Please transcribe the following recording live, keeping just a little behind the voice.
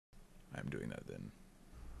I'm doing that then.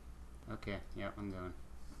 Okay, yep, I'm going.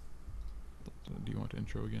 Do you want to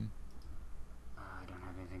intro again? I don't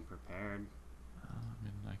have anything prepared. I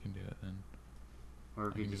mean, I can do it then. Or we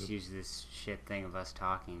I could can do just the- use this shit thing of us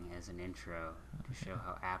talking as an intro to show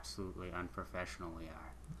how absolutely unprofessional we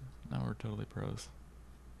are. Now we're totally pros.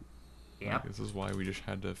 Yep. Like, this is why we just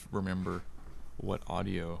had to remember what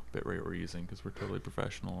audio bitrate we're using, because we're totally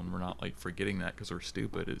professional, and we're not like forgetting that because we're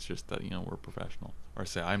stupid. It's just that, you know, we're professional. Or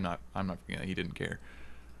say I'm not forgetting that. He didn't care.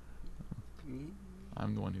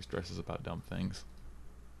 I'm the one who stresses about dumb things.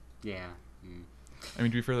 Yeah. Mm. I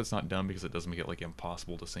mean, to be fair, that's not dumb because it doesn't make it like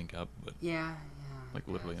impossible to sync up, but Yeah. like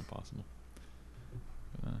literally impossible.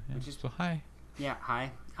 Yeah. Which is- So hi. Yeah.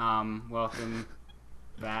 Hi. Welcome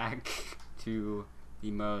back to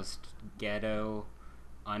the most ghetto,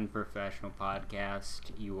 unprofessional podcast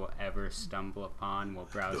you will ever stumble upon while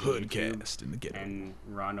The browsing YouTube Hoodcast in the ghetto. and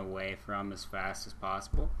run away from as fast as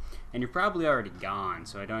possible. And you're probably already gone,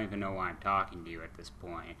 so I don't even know why I'm talking to you at this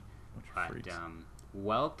point. Bunch of But freaks.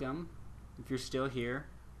 welcome if you're still here.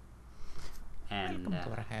 And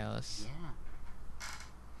Welcome to our house. yeah.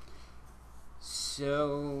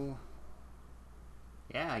 So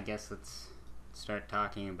yeah, I guess let's start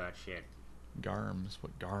talking about shit. Garms.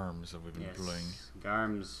 What Garms have we been playing?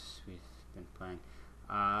 Garms we've been playing.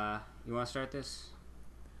 You want to start this?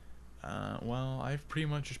 Well, I've pretty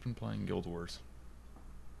much just been playing Guild Wars.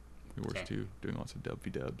 Guild Wars Okay. 2, doing lots of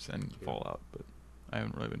dubs and Cool. Fallout, but I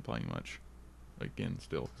haven't really been playing much. Again,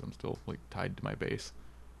 still, because I'm still like tied to my base.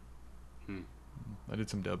 I did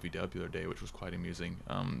some dub the other day, which was quite amusing.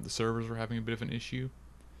 The servers were having a bit of an issue.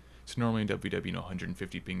 So normally in WW, you know,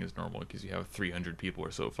 150 ping is normal because you have 300 people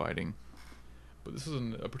or so fighting. But this was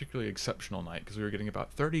a particularly exceptional night because we were getting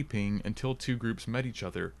about 30 ping until two groups met each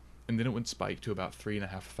other, and then it would spike to about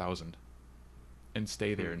 3,500 and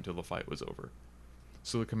stay there until the fight was over.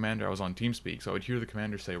 So the commander, I was on TeamSpeak, so I would hear the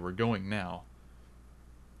commander say, "We're going now,"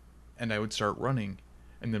 and I would start running,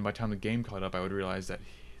 and then by the time the game caught up, I would realize that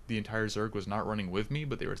the entire Zerg was not running with me,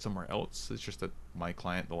 but they were somewhere else. It's just that my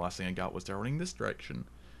client, the last thing I got was they're running this direction.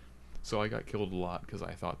 So I got killed a lot because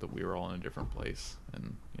I thought that we were all in a different place,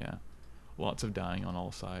 and yeah, lots of dying on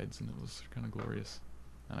all sides, and it was kind of glorious.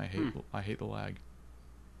 And I hate the lag.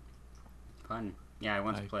 Fun. Yeah, I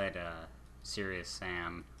once I- played Serious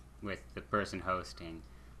Sam with the person hosting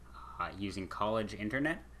using college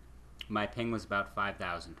internet. My ping was about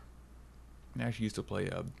 5,000. I actually used to play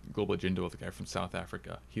Global Agenda with a guy from South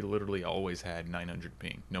Africa. He literally always had 900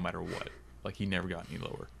 ping, no matter what. Like, he never got any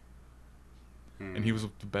lower. And he was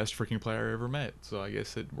the best freaking player I ever met, so I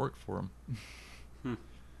guess it worked for him.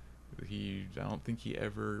 I don't think he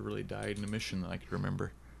ever really died in a mission that I could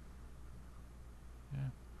remember. Yeah.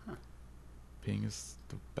 Huh. Ping is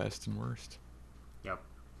the best and worst. Yep.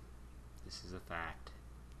 This is a fact.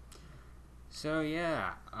 So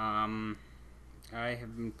yeah, I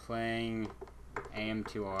have been playing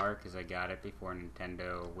AM2R because I got it before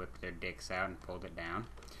Nintendo whipped their dicks out and pulled it down.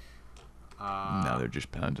 Now they're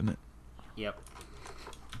just pounding it. Yep.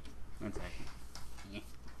 1 second. Yeah.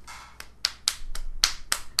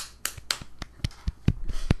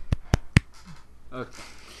 Okay.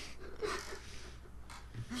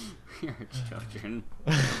 You're children.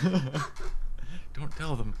 Don't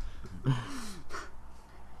tell them.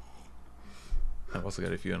 I've also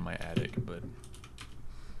got a few in my attic, but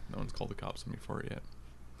no one's called the cops on me for it yet.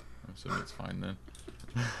 I'm assuming it's fine then.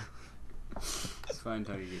 It's fine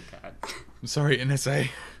until you get caught. I'm sorry, NSA.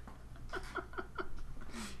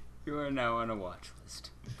 You are now on a watch list.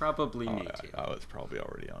 Probably me too. I was probably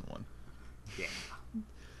already on one. Yeah. I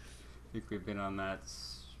think we've been on that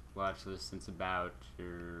watch list since about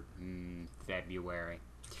February.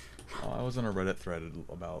 I was on a Reddit thread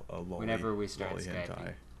about a lolly, Whenever we start lolly Skyping.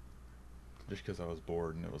 hentai. Just because I was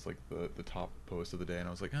bored and it was like the top post of the day, and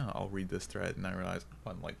I was like, oh, I'll read this thread, and I realized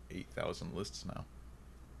I'm on like 8,000 lists now.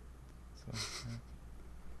 So, yeah.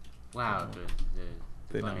 Wow, Oh. the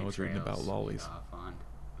They know I bunny was reading about trails lollies. off on.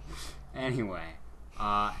 Anyway,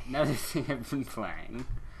 another thing I've been playing.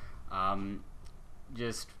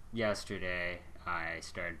 Just yesterday, I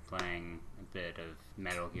started playing a bit of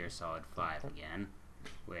Metal Gear Solid 5 again,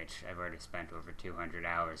 which I've already spent over 200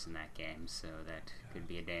 hours in that game, so that could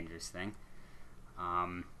be a dangerous thing.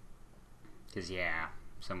 Because, yeah,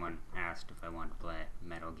 someone asked if I wanted to play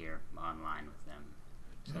Metal Gear online with them.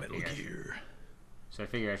 So I Metal figured Gear. So I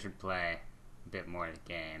figure I should play a bit more of the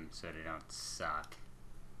game so they don't suck.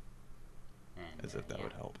 And, As if that yeah.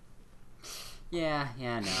 would help. Yeah,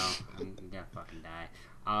 no. I'm gonna fucking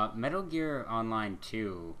die. Metal Gear Online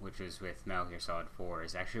 2, which was with Metal Gear Solid 4,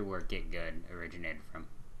 is actually where Get Good originated from.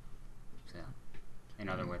 So, in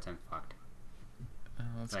other words, I'm fucked. Oh,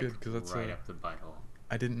 that's like good, because that's right up the butthole.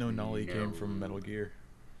 I didn't know Nolly No. came from Metal Gear.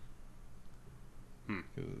 Hmm.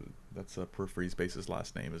 That's Periphery's bassist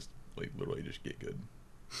last name is like literally just get good.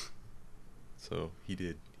 So he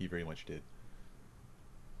did. He very much did.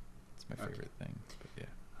 It's my favorite thing. But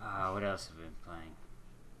yeah. What else have we been playing?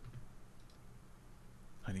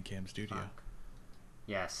 Honeycam Studio. Fuck.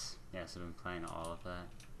 Yes, I've been playing all of that.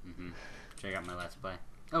 Check out my Let's Play.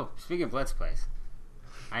 Oh, speaking of Let's Plays,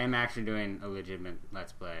 I am actually doing a legitimate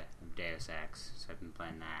Let's Play of Deus Ex, so I've been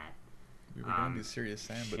playing that. We were gonna do Serious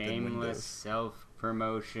Sam, but then Shameless Windows.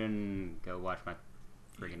 self-promotion. Go watch my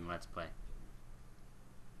friggin' Let's Play.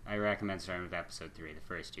 I recommend starting with episode 3. The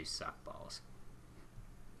first 2 suck balls.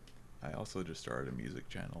 I also just started a music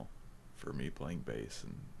channel for me playing bass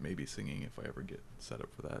and maybe singing if I ever get set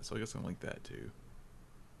up for that. So I guess I'm like that too.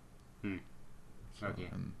 So, Okay.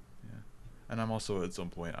 And I'm also at some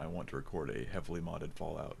point I want to record a heavily modded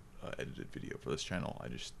Fallout edited video for this channel.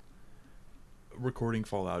 Recording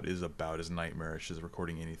Fallout is about as nightmarish as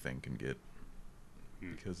recording anything can get,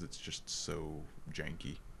 because it's just so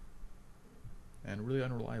janky and really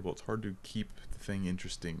unreliable. It's hard to keep the thing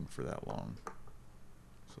interesting for that long.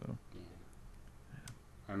 So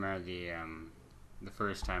I remember the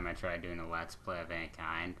first time I tried doing a Let's Play of any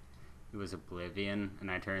kind, it was Oblivion,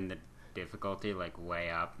 and I turned the difficulty like way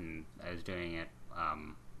up, and I was doing it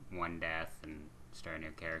one death and start a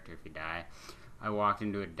new character if you die. I walked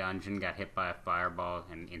into a dungeon, got hit by a fireball,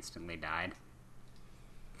 and instantly died.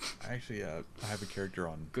 I actually I have a character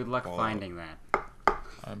on Good luck Fallout. finding that.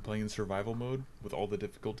 I'm playing in survival mode with all the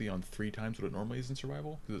difficulty on 3 times what it normally is in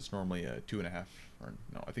survival, because it's normally 2.5, or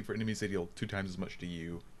no, I think for enemies they deal 2 times as much to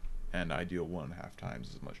you, and I deal 1.5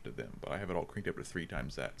 times as much to them, but I have it all cranked up to 3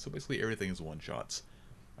 times that, so basically everything is one-shots.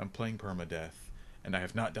 I'm playing permadeath, and I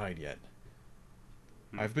have not died yet.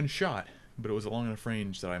 I've been shot, but it was a long enough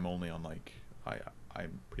range that I'm only on like,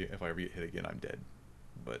 if I ever get hit again, I'm dead.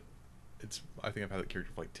 But I think I've had that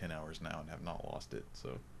character for like 10 hours now and have not lost it,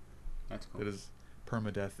 so That's cool.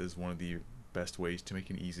 permadeath is one of the best ways to make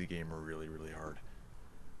an easy game really, really hard.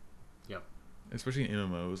 Yep. Especially in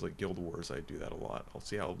MMOs like Guild Wars, I do that a lot. I'll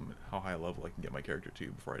see how high level I can get my character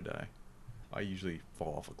to before I die. I usually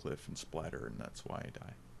fall off a cliff and splatter, and that's why I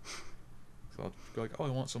die. So I'll go like, oh, I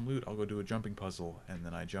want some loot, I'll go do a jumping puzzle, and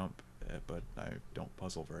then I jump, but I don't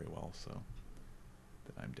puzzle very well, so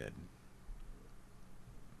then I'm dead.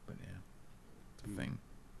 But yeah, it's a thing.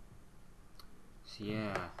 So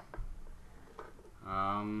yeah.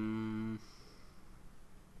 Trying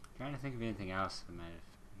to think of anything else that might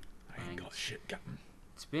have. I ain't got shit gotten.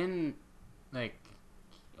 It's been like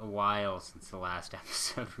a while since the last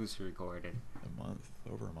episode was recorded.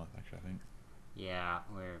 Over a month actually, I think. Yeah,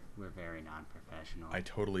 we're very non-professional. I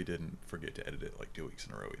totally didn't forget to edit it like 2 weeks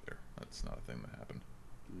in a row either. That's not a thing that happened.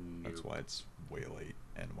 Nope. That's why it's way late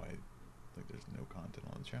and why like there's no content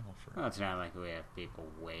on the channel for. Well, it's not like we have people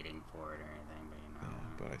waiting for it or anything, but you know.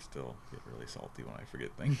 Yeah, but I still get really salty when I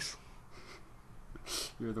forget things.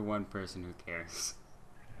 You're the one person who cares.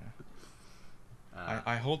 Yeah.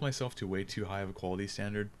 I hold myself to way too high of a quality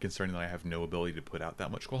standard, considering that I have no ability to put out that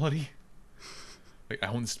much quality. Like,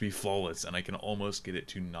 I want this to be flawless, and I can almost get it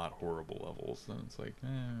to not horrible levels, and it's like,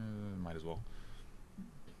 might as well.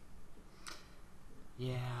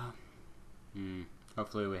 Yeah.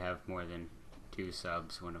 Hopefully we have more than 2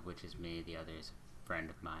 subs, one of which is me, the other is a friend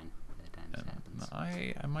of mine by the time this happens.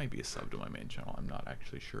 I might be a sub to my main channel, I'm not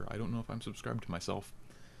actually sure. I don't know if I'm subscribed to myself.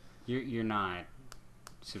 You're not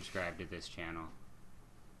subscribed to this channel.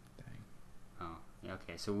 Dang. Oh,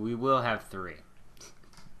 okay, so we will have 3.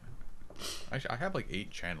 Actually, I have like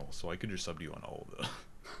 8 channels, so I could just sub to you on all of them.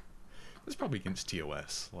 That's probably against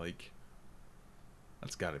TOS, like...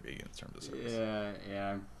 That's gotta be against terms of service.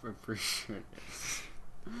 Yeah, I'm pretty sure it is.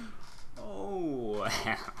 Oh,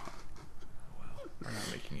 wow. Well, we're not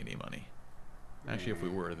making any money. Actually, if we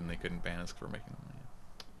were, then they couldn't ban us for making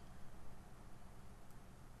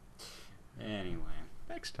money. Anyway.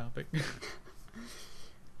 Next topic.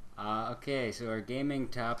 Okay, so our gaming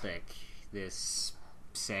topic, this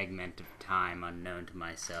segment of time unknown to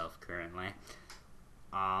myself currently.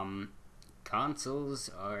 Consoles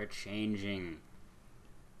are changing.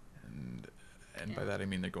 And by that I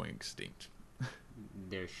mean they're going extinct.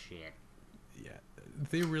 They're shit. Yeah,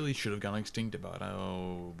 they really should have gone extinct about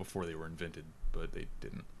before they were invented, but they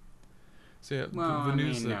didn't. So yeah, Well, the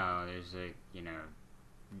news there's like,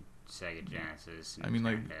 Sega Genesis, Nintendo, I mean,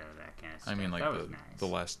 like, that kind of stuff. I mean, like that was nice. the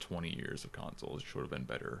last 20 years of consoles should have been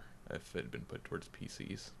better if it had been put towards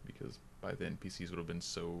PCs, because by then PCs would have been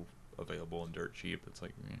so available and dirt cheap. It's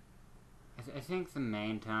like, I think the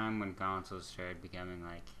main time when consoles started becoming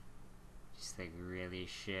like just like really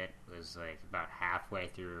shit was like about halfway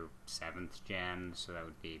through 7th gen, so that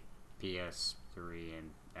would be PS3 and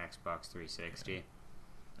Xbox 360. Yeah.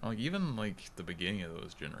 Like even like the beginning of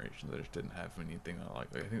those generations, I just didn't have anything I like.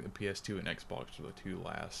 I think the PS2 and Xbox were the two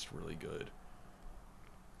last really good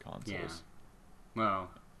consoles. Yeah. Well,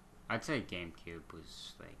 I'd say GameCube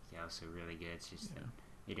was like also really good. It's just that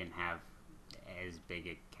it didn't have as big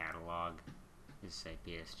a catalog as say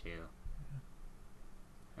PS2.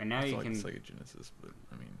 And now you can Sega Genesis, but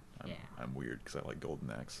I mean, I'm weird because I like Golden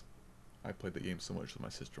Axe. I played the game so much with my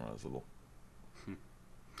sister when I was little.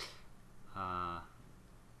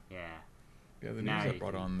 Yeah, the news that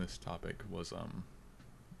brought on this topic was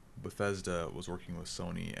Bethesda was working with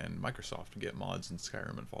Sony and Microsoft to get mods in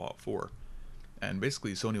Skyrim and Fallout 4. And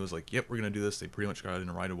basically Sony was like, "Yep, we're going to do this." They pretty much got it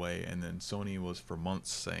in right away, and then Sony was for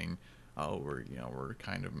months saying, "Oh, we're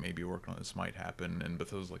kind of maybe working on this, might happen." And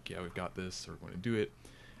Bethesda was like, "Yeah, we've got this. We're going to do it."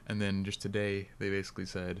 And then just today they basically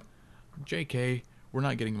said, "JK, we're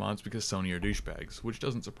not getting mods because Sony are douchebags," which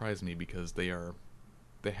doesn't surprise me because they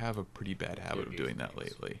have a pretty bad habit of doing that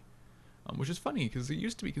lately. Which is funny because they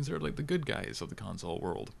used to be considered like the good guys of the console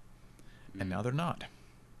world, and now they're not.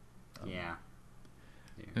 Yeah.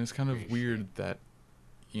 And it's kind of weird that,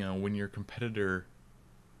 when your competitor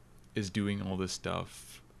is doing all this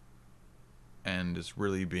stuff and is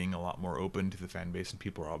really being a lot more open to the fan base and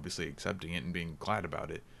people are obviously accepting it and being glad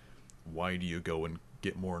about it, why do you go and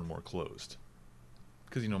get more and more closed?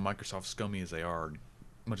 Because, Microsoft, scummy as they are,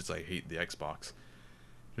 much as I hate the Xbox,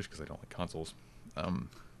 just because I don't like consoles,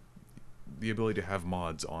 the ability to have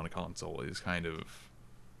mods on a console is kind of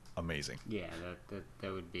amazing. Yeah,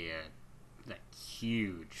 that would be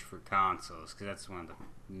huge for consoles, because that's one of the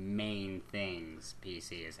main things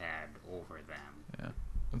PC has had over them. Yeah,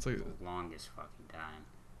 it's like the longest fucking time.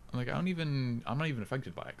 Like I'm not even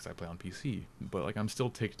affected by it because I play on PC, but like I'm still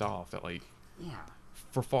ticked off that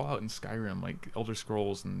for Fallout and Skyrim, like Elder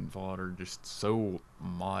Scrolls and Fallout are just so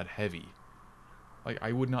mod heavy. Like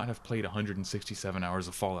I would not have played 167 hours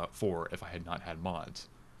of Fallout 4 if I had not had mods,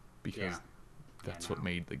 because that's what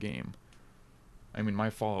made the game. I mean, my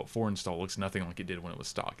Fallout 4 install looks nothing like it did when it was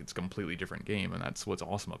stock. It's a completely different game, and that's what's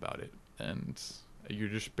awesome about it. And you're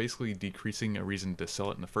just basically decreasing a reason to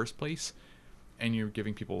sell it in the first place, and you're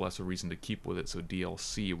giving people less a reason to keep with it, so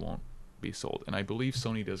DLC won't be sold. And I believe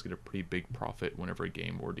Sony does get a pretty big profit whenever a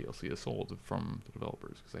game or DLC is sold from the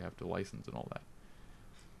developers, because they have to license and all that.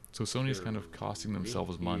 So Sony's kind of costing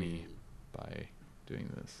themselves money by doing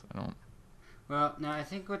this. Well, no, I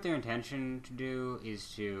think what their intention to do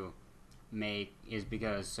is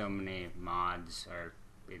because so many mods are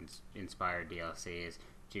inspired DLCs,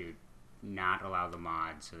 to not allow the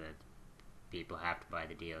mods so that people have to buy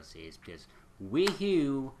the DLCs, because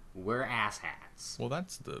we're asshats. Well,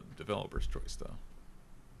 that's the developer's choice, though.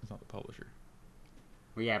 It's not the publisher.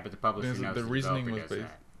 Well, yeah, but the publisher knows the reasoning was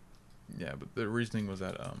that. Yeah, but the reasoning was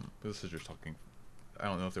that this is just talking. I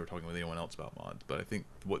don't know if they were talking with anyone else about mods, but I think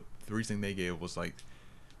what the reasoning they gave was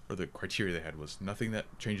or the criteria they had was nothing that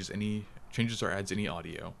changes or adds any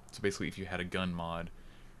audio. So basically, if you had a gun mod,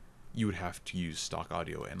 you would have to use stock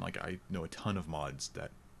audio, and I know a ton of mods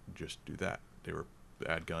that just do that. They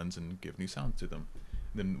add guns and give new sounds to them.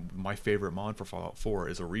 And then my favorite mod for Fallout 4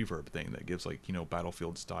 is a reverb thing that gives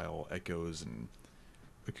Battlefield style echoes and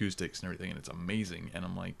acoustics and everything, and it's amazing. And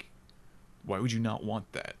I'm like, why would you not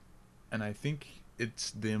want that? And I think it's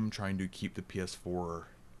them trying to keep the PS4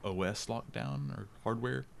 OS locked down, or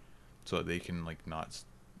hardware, so that they can not,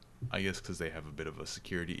 I guess because they have a bit of a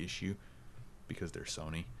security issue because they're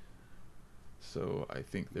Sony. So I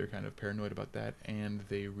think they're kind of paranoid about that, and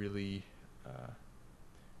they really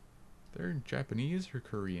they're Japanese or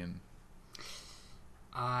Korean?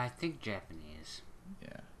 I think Japanese. Yeah,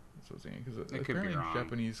 that's what I was thinking, because could apparently be wrong.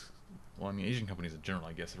 Japanese, Asian companies in general,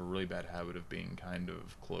 I guess, have a really bad habit of being kind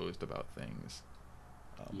of closed about things.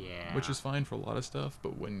 Which is fine for a lot of stuff,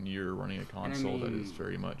 but when you're running a console that is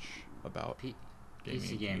very much about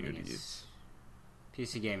gaming communities.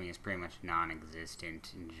 PC gaming is pretty much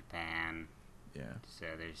non-existent in Japan. Yeah. So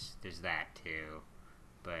there's that too,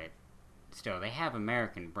 but still they have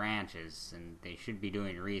American branches, and they should be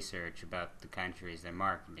doing research about the countries they're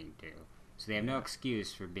marketing to. So they have no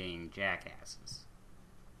excuse for being jackasses.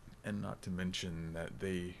 And not to mention that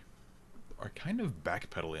they are kind of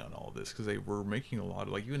backpedaling on all of this, because they were making a lot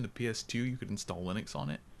of, even the PS2, you could install Linux on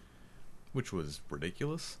it, which was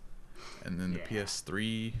ridiculous. And then the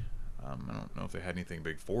PS3, I don't know if they had anything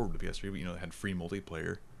big forward with the PS3, but they had free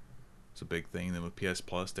multiplayer. It's a big thing. Then with PS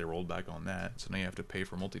Plus, they rolled back on that, so now you have to pay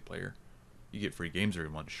for multiplayer. You get free games every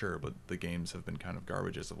month, sure, but the games have been kind of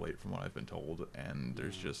garbage as of late, from what I've been told. And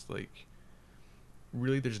there's just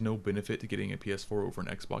really there's no benefit to getting a PS4 over an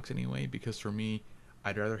Xbox anyway, because for me,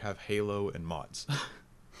 I'd rather have Halo and mods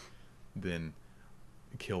than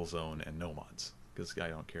Killzone and no mods, because I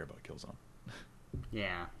don't care about Killzone.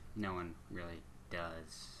 Yeah, no one really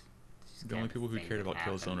does. The only people who cared about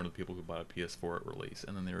Killzone are the people who bought a PS4 at release,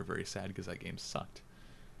 and then they were very sad because that game sucked.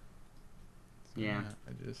 So, yeah.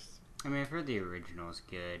 I mean, I've heard the original's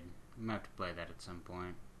good. I'm gonna have to play that at some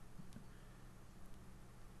point.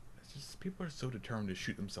 It's just people are so determined to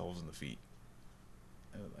shoot themselves in the feet.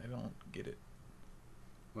 I don't get it.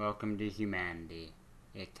 Welcome to humanity.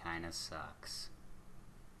 It kinda sucks.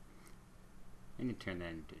 I need to turn that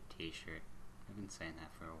into a t-shirt. I've been saying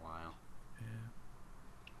that for a while. Yeah.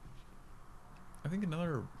 I think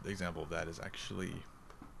another example of that is actually,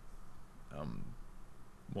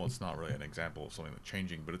 well, it's not really an example of something that's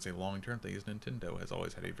changing, but it's a long-term thing. Is Nintendo has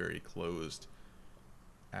always had a very closed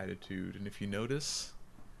attitude, and if you notice,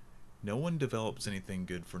 no one develops anything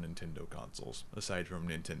good for Nintendo consoles aside from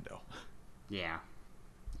Nintendo. Yeah.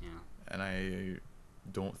 And I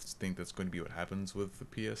don't think that's going to be what happens with the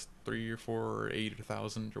PS3 or 4 or 8 or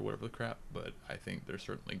 1000 or whatever the crap, but I think they're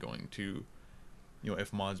certainly going to,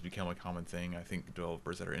 if mods become a common thing, I think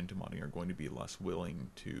developers that are into modding are going to be less willing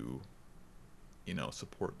to,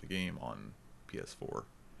 support the game on PS4. Because,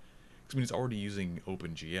 I mean, it's already using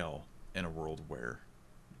OpenGL in a world where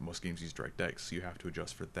most games use DirectX, so you have to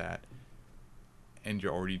adjust for that. And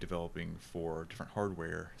you're already developing for different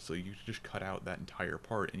hardware, so you could just cut out that entire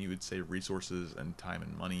part, and you would save resources and time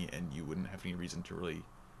and money, and you wouldn't have any reason to really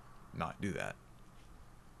not do that.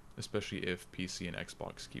 Especially if PC and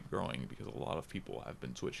Xbox keep growing, because a lot of people have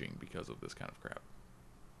been switching because of this kind of crap.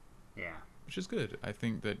 Yeah. Which is good. I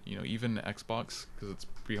think that, even Xbox, because it's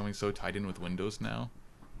becoming so tied in with Windows now,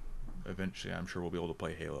 eventually I'm sure we'll be able to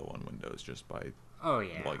play Halo on Windows just by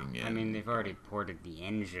logging in. I mean, they've already ported the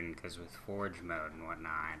engine, because with Forge mode and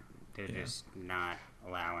whatnot, they're just not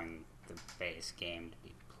allowing the base game to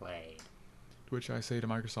be played. To which I say to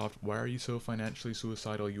Microsoft, why are you so financially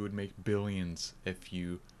suicidal? You would make billions if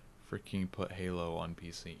you freaking put Halo on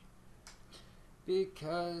PC.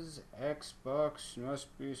 Because Xbox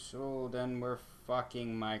must be sold and we're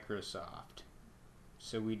fucking Microsoft.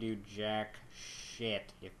 So we do jack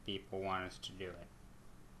shit if people want us to do it.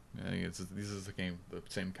 I think this is the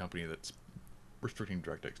same company that's restricting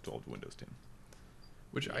DirectX 12 to Windows 10.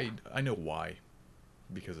 Which I know why.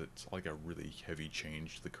 Because it's like a really heavy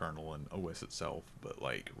change to the kernel and OS itself, but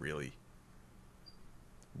like really,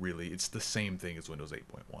 it's the same thing as Windows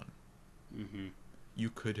 8.1. Mm-hmm. You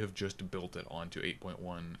could have just built it onto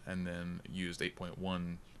 8.1 and then used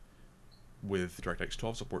 8.1 with DirectX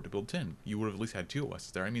 12 support to build 10. You would have at least had two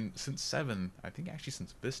OSs there. I mean, since 7, I think actually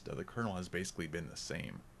since Vista, the kernel has basically been the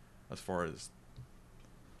same as far as,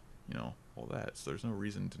 all that. So there's no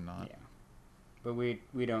reason to not. Yeah. But we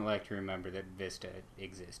don't like to remember that Vista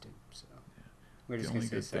existed, so we're just the only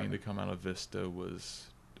gonna good say thing to come out of Vista was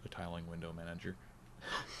a tiling window manager.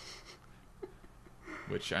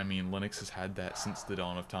 Which, I mean, Linux has had that since the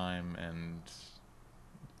dawn of time, and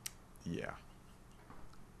yeah.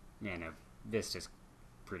 Yeah, no, Vista's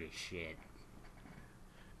pretty shit.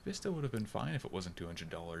 Vista would have been fine if it wasn't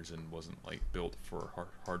 $200 and wasn't like built for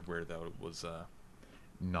hardware that was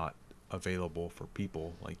not available for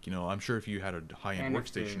people. Like, I'm sure if you had a high-end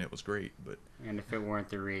workstation, it was great, but... And if it weren't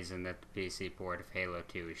the reason that the PC port of Halo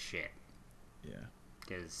 2 is shit. Yeah.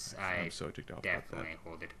 Because I'm so ticked off definitely about that.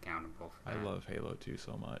 hold it accountable for that. I love Halo 2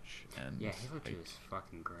 so much, and... Yeah, Halo 2 is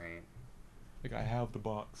fucking great. Like, I have the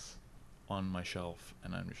box on my shelf,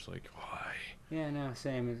 and I'm just like, why? Yeah, no,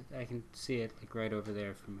 same. I can see it, like, right over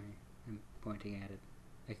there from me. I'm pointing at it.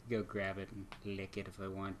 I could go grab it and lick it if I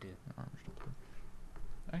want to.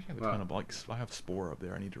 I actually have a ton of, I have Spore up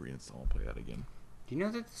there. I need to reinstall and play that again. Do you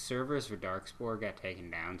know that the servers for Darkspore got taken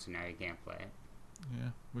down, so now you can't play it?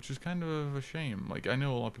 Yeah, which is kind of a shame. Like, I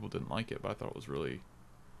know a lot of people didn't like it, but I thought it was really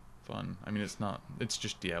fun. I mean, it's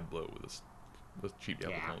just Diablo with cheap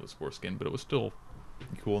Diablo with a Spore skin, but it was still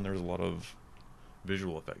cool, and there was a lot of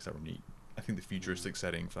visual effects that were neat. I think the futuristic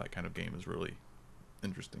setting for that kind of game is really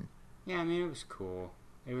interesting. Yeah, I mean, it was cool.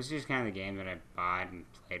 It was just kind of the game that I bought and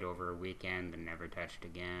played over a weekend and never touched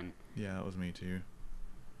again. Yeah, that was me too.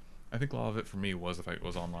 I think a lot of it for me was if I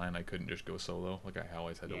was online, I couldn't just go solo. Like, I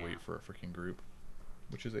always had to wait for a freaking group,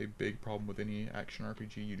 which is a big problem with any action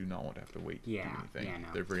RPG. You do not want to have to wait to do anything. Yeah, no.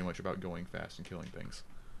 They're very much about going fast and killing things.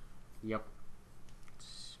 Yep.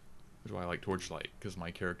 Which is why I like Torchlight, because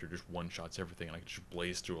my character just one-shots everything, and I can just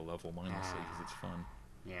blaze through a level mindlessly because it's fun.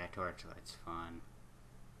 Yeah, Torchlight's fun.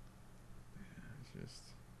 Yeah, it's just...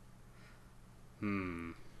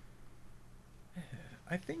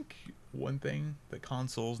 I think one thing that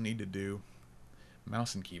consoles need to do,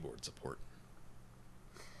 mouse and keyboard support.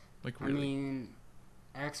 Like, I really. mean,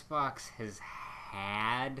 Xbox has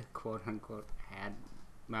had, quote unquote, had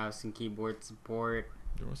mouse and keyboard support.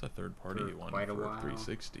 There was a third-party for one quite for a while.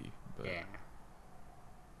 360, but Yeah.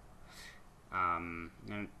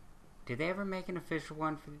 And did they ever make an official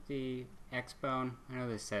one for the Xbone? I know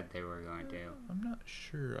they said they were going to. I'm not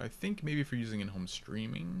sure. I think maybe for using in-home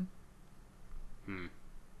streaming,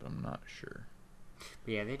 but I'm not sure.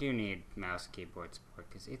 But yeah, they do need mouse and keyboard support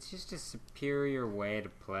because it's just a superior way to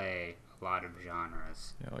play a lot of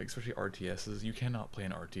genres. Yeah, like especially RTSs. You cannot play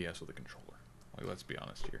an RTS with a controller. Like, let's be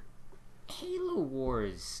honest here. Halo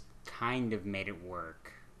Wars kind of made it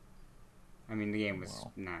work. I mean, the game was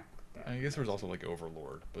not that. I guess there was also like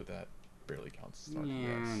Overlord, but that barely counts as RTS.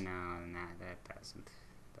 Yeah, no, that doesn't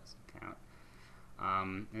count.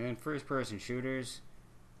 And then first-person shooters.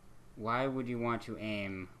 Why would you want to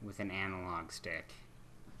aim with an analog stick?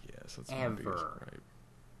 Yes, that's my biggest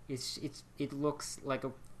gripe. It looks like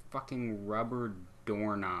a fucking rubber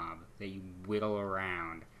doorknob that you whittle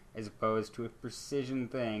around, as opposed to a precision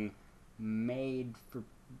thing made for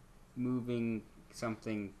moving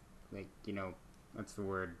something like, what's the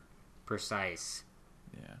word? Precise.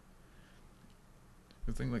 Yeah.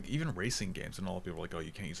 The thing, like, even racing games, and all the people are like, oh,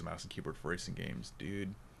 you can't use a mouse and keyboard for racing games.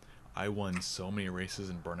 Dude, I won so many races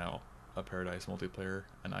in Burnout, a Paradise multiplayer,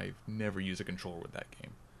 and I've never used a controller with that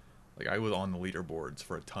game. Like, I was on the leaderboards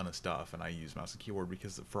for a ton of stuff, and I used mouse and keyboard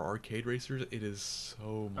because for arcade racers, it is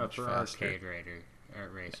so much faster. Arcade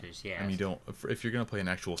racers, yeah. I mean, you don't, if you're going to play an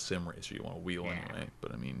actual sim racer, you want a wheel anyway,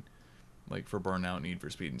 but I mean, like, for Burnout, Need for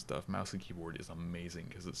Speed and stuff, mouse and keyboard is amazing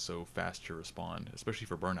because it's so fast to respond, especially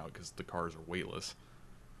for Burnout because the cars are weightless.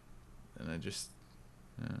 And I just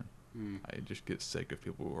get sick of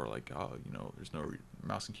people who are like, oh, there's no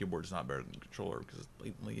mouse and keyboard is not better than the controller, because it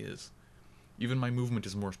blatantly is. Even my movement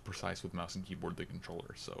is more precise with mouse and keyboard than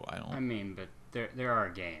controller, so I don't. I mean, but there are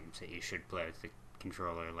games that you should play with the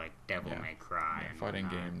controller, like Devil May Cry and fighting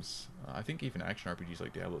whatnot. games. I think even action RPGs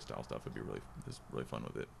like Diablo style stuff would be really fun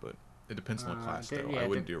with it, but it depends on the class. Though I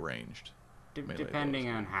wouldn't do ranged. Depending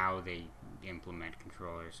on how they implement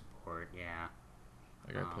controller support, yeah.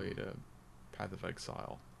 Like I played Path of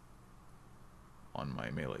Exile on my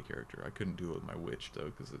melee character. I couldn't do it with my witch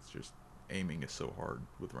though, because it's just aiming is so hard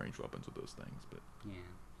with ranged weapons with those things. But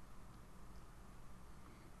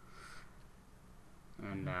yeah.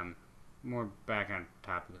 And more back on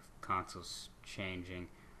topic of consoles changing.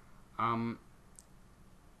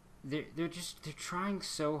 They're trying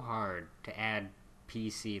so hard to add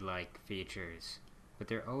PC like features, but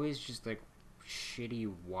they're always just like shitty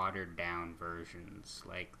watered down versions,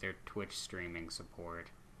 like their Twitch streaming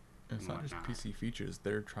support. And it's not just PC features,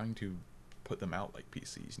 they're trying to put them out like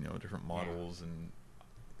PCs, different models and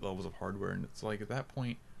levels of hardware, and it's like, at that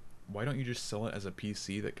point, why don't you just sell it as a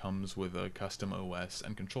PC that comes with a custom OS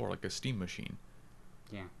and controller, like a Steam machine?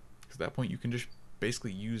 Yeah. Because at that point you can just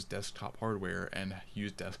basically use desktop hardware and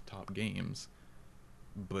use desktop games,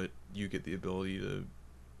 but you get the ability to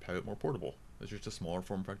have it more portable. It's just a smaller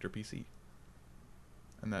form factor PC.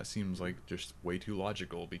 And that seems like just way too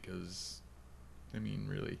logical because, I mean,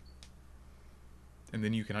 really. And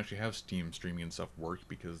then you can actually have Steam streaming and stuff work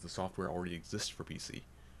because the software already exists for PC.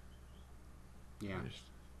 Yeah.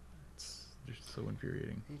 It's just so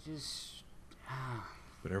infuriating. They just...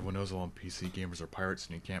 But everyone knows all PC gamers are pirates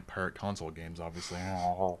and you can't pirate console games, obviously.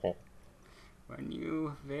 When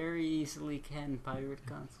you very easily can pirate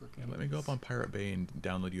console games. Yeah, let me go up on Pirate Bay and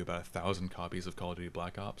download you about 1,000 copies of Call of Duty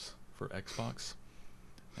Black Ops for Xbox.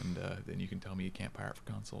 And then you can tell me you can't pirate for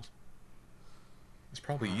consoles. It's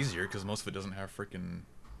probably easier because most of it doesn't have freaking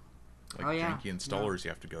janky installers you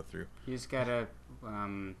have to go through. You just gotta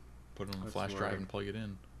put it on a flash drive and plug it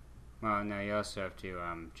in. Well, no, you also have to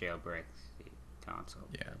jailbreak the console.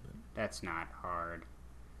 Yeah, but that's not hard.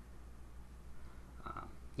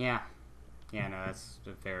 Yeah, no, that's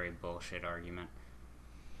a very bullshit argument.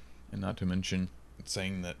 And not to mention,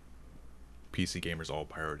 saying that PC gamers all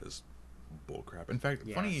pirate is bullcrap. In fact,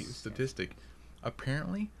 funny statistic,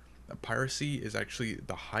 apparently piracy is actually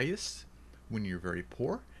the highest when you're very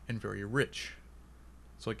poor and very rich.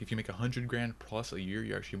 So like if you make 100 grand plus a year,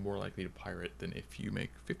 you're actually more likely to pirate than if you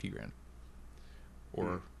make 50 grand.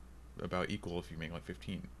 Or about equal if you make like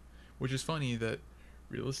 15. Which is funny that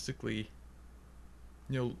realistically,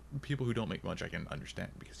 people who don't make much I can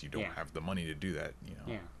understand because you don't have the money to do that,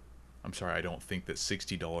 Yeah. I'm sorry, I don't think that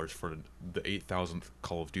 $60 for the 8,000th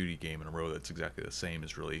Call of Duty game in a row that's exactly the same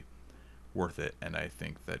is really worth it, and I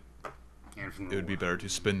think that it would be better to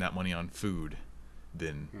spend that money on food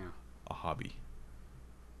than a hobby.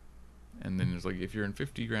 And then it's like, if you're in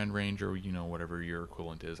 50 grand range, or whatever your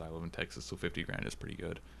equivalent is. I live in Texas, so 50 grand is pretty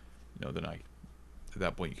good. Then at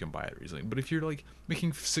that point you can buy it easily. But if you're like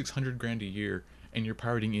making 600 grand a year and you're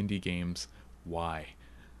pirating indie games, why?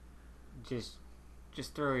 Just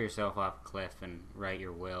throw yourself off a cliff and write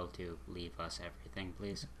your will to leave us everything,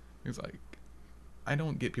 please. It's like, I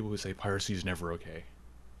don't get people who say piracy is never okay.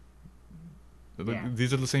 Yeah.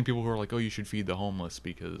 These are the same people who are like, oh, you should feed the homeless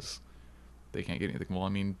because they can't get anything. Well, I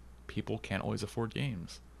mean, people can't always afford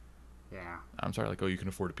games. Yeah. I'm sorry, like, oh, you can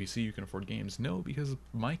afford a PC, you can afford games. No, because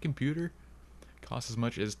my computer costs as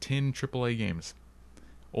much as 10 AAA games.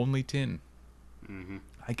 Only 10. Mm-hmm.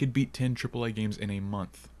 I could beat 10 AAA games in a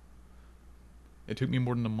month. It took me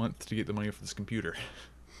more than a month to get the money for this computer.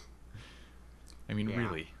 I mean,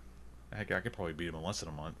 really. Heck, I could probably beat them in less than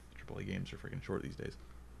a month. AAA games are freaking short these days.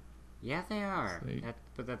 Yeah, they are.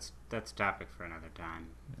 But that's a topic for another time.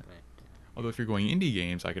 Yeah. But, although if you're going indie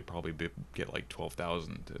games, I could probably get like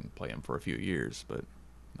 12,000 and play them for a few years, but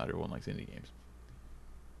not everyone likes indie games.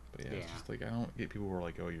 But yeah, it's just like, I don't get people who are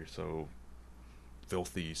like, oh, you're so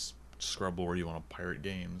filthy, scrub lord, you want to pirate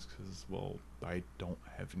games, because, well, I don't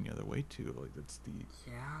have any other way to. Like, that's the...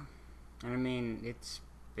 Yeah. And I mean, it's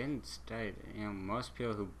been studied. Most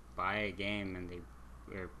people who buy a game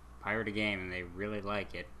or pirate a game and they really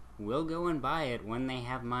like it will go and buy it when they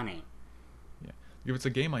have money. Yeah. If it's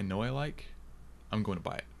a game I know I like, I'm going to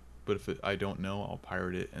buy it. But if I don't know, I'll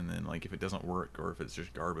pirate it, and then, like, if it doesn't work, or if it's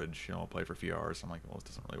just garbage, I'll play for a few hours. I'm like, well, it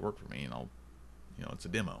doesn't really work for me, and it's a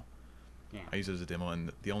demo. Yeah. I use it as a demo,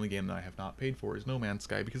 and the only game that I have not paid for is No Man's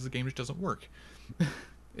Sky, because the game just doesn't work.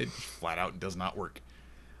 It flat out does not work.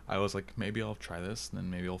 I was like, maybe I'll try this, and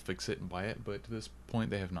then maybe I'll fix it and buy it, but to this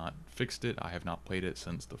point, they have not fixed it. I have not played it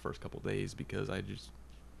since the first couple days, because I'm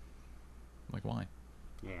like, why?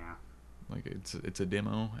 Yeah. Like, it's a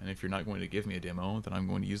demo, and if you're not going to give me a demo, then I'm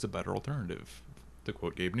going to use a better alternative. To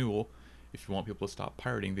quote Gabe Newell, if you want people to stop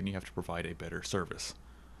pirating, then you have to provide a better service.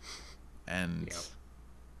 And Yep.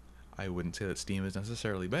 I wouldn't say that Steam is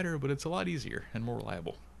necessarily better, but it's a lot easier and more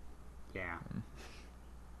reliable. Yeah.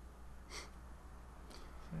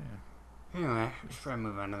 Yeah. Anyway, we should probably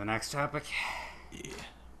move on to the next topic.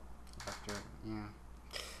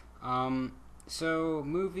 Yeah. So,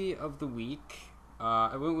 movie of the week.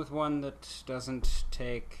 I went with one that doesn't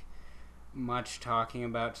take much talking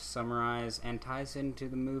about to summarize and ties into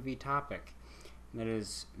the movie topic. And that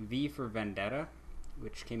is V for Vendetta,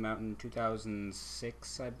 which came out in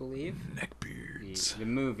 2006, I believe. Neckbeards. The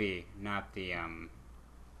movie, not the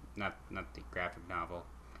not the graphic novel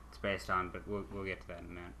it's based on, but we'll get to that in a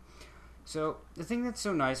minute. So the thing that's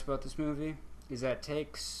so nice about this movie is that it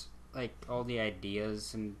takes like all the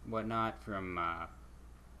ideas and whatnot from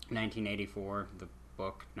 1984, the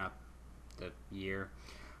book, not the year,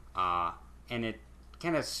 and it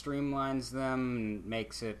kind of streamlines them and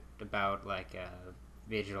makes it about like a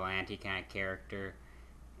vigilante kind of character,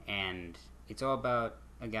 and it's all about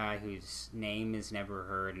a guy whose name is never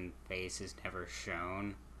heard and face is never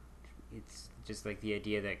shown. It's just like the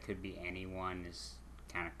idea that it could be anyone is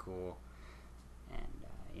kind of cool, and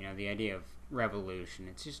the idea of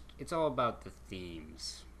revolution. It's all about the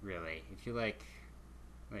themes, really. If you like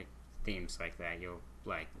themes like that, you'll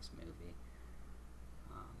like this movie.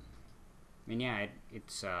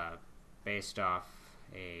 It's based off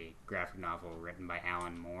a graphic novel written by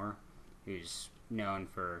Alan Moore, who's known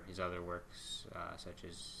for his other works such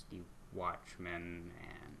as The Watchmen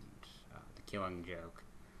and The Killing Joke.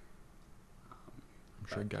 I'm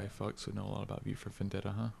sure Guy Fawkes would know a lot about V for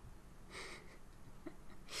Vendetta, huh?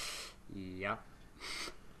 Yep.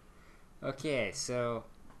 Okay, so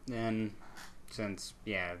then, since,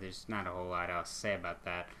 there's not a whole lot else to say about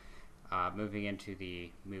that, moving into the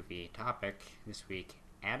movie topic this week,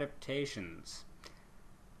 Adaptations.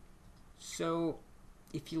 So,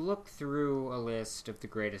 if you look through a list of the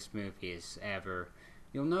greatest movies ever,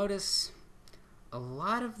 you'll notice a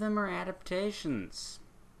lot of them are adaptations.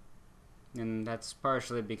 And that's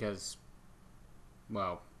partially because,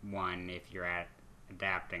 well, one, if you're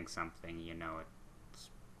adapting something, it's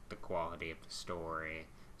the quality of the story,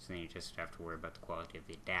 so then you just have to worry about the quality of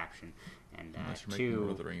the adaptation. And unless you're making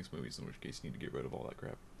Lord of the Rings movies, in which case you need to get rid of all that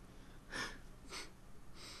crap.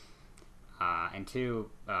 And two,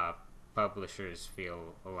 publishers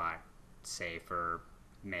feel a lot safer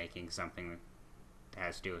making something that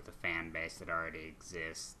has to do with the fan base that already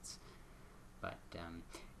exists. But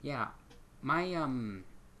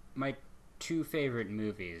my two favorite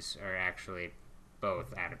movies are actually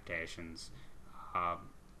both adaptations,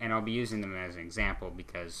 and I'll be using them as an example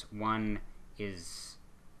because one is,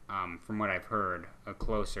 from what I've heard, a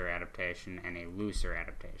closer adaptation and a looser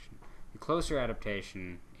adaptation. The closer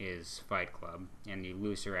adaptation is Fight Club, and the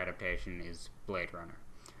looser adaptation is Blade Runner.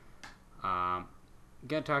 I'm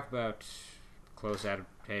going to talk about close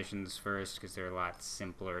adaptations first, because they're a lot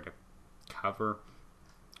simpler to cover.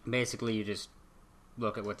 Basically, you just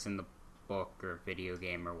look at what's in the book or video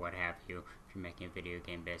game or what have you. If you're making a video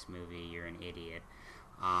game-based movie, you're an idiot.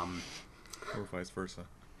 Or vice versa.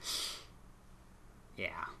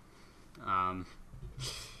 Yeah.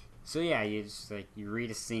 So yeah, you just you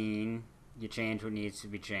read a scene, you change what needs to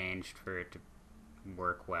be changed for it to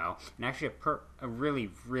work well. And actually, a really,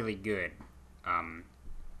 really good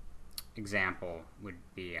example would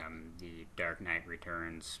be the Dark Knight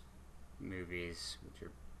Returns movies, which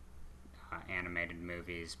are animated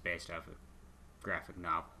movies based off a graphic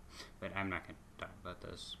novel. But I'm not going to talk about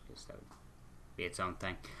those because that would be its own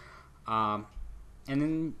thing. And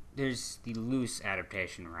then there's the loose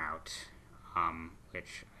adaptation route,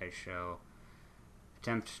 which I shall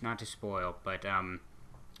attempt not to spoil, but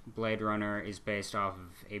Blade Runner is based off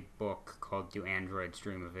of a book called Do Androids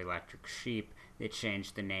Dream of Electric Sheep. They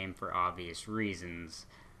changed the name for obvious reasons,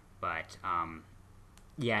 but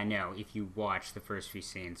yeah, no, if you watch the first few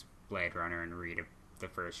scenes of Blade Runner and read the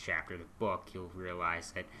first chapter of the book, you'll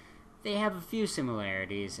realize that they have a few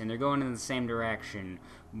similarities, and they're going in the same direction,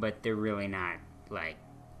 but they're really not, like,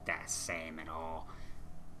 that same at all.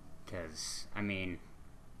 Because, I mean,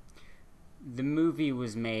 the movie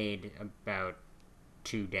was made about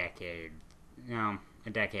a decade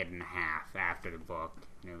and a half after the book.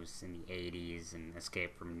 It was in the 80s, and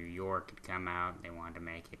Escape from New York had come out, and they wanted to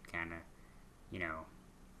make it kind of,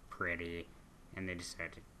 pretty, and they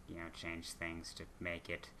decided to, change things to make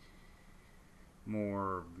it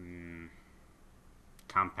more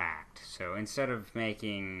compact. So instead of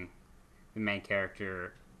making the main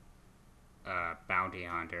character a bounty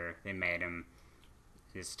hunter, they made him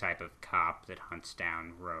this type of cop that hunts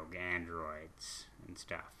down rogue androids and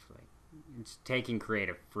stuff. Like, it's taking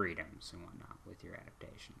creative freedoms and whatnot with your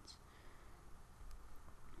adaptations.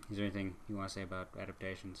 Is there anything you want to say about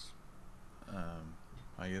adaptations?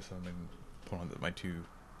 I guess I'm going to point out that my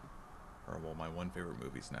one favorite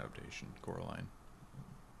movie is an adaptation, Coraline.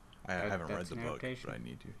 I haven't read the book, but I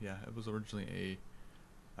need to. Yeah, it was originally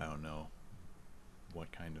I don't know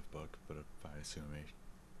what kind of book, but I assume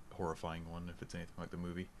a horrifying one if it's anything like the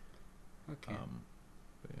movie. Okay.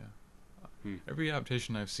 But yeah. Every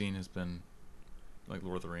adaptation I've seen has been like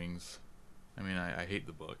Lord of the Rings. I mean, I hate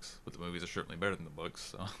the books, but the movies are certainly better than the books,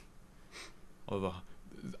 so. Although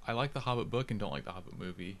I like the Hobbit book and don't like the Hobbit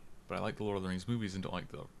movie, but I like the Lord of the Rings movies and don't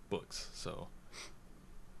like the books, so.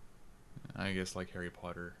 I guess like Harry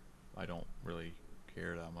Potter, I don't really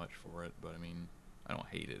care that much for it, but I mean, I don't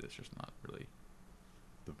hate it, it's just not really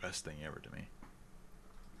the best thing ever to me.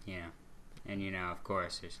 Yeah. And of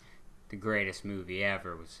course, there's the greatest movie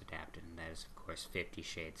ever was adapted, and that is, of course, 50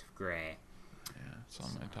 Shades of Grey. Yeah, it's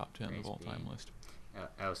on my top 10 of all time list.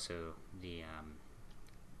 Also, the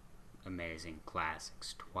amazing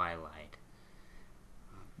classics, Twilight.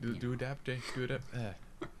 Do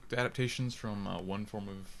adaptations from one form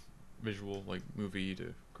of visual, like movie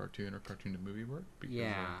to cartoon or cartoon to movie work? Because,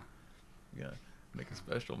 yeah. Yeah, make a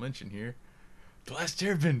special mention here. The Last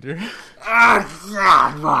Airbender.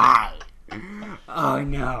 Oh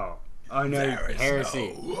no. Oh no,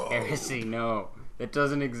 heresy. No. Heresy, no. That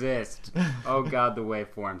doesn't exist. Oh god, the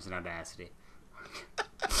waveforms in Audacity.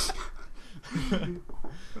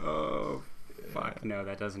 Oh, fuck, no,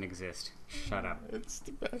 that doesn't exist. Shut up. It's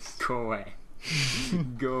the best. Go away.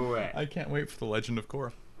 Go away. I can't wait for The Legend of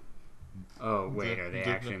Korra. Oh, wait, are they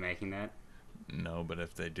actually making that? No, but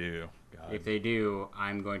if they do, God. If they do,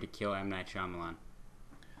 I'm going to kill M. Night Shyamalan.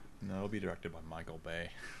 No, it'll be directed by Michael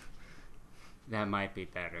Bay. That might be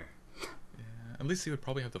better. Yeah, at least he would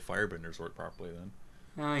probably have the firebenders work properly then.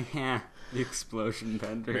 Oh, yeah. The explosion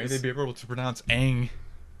benders. Maybe they'd be able to pronounce Aang.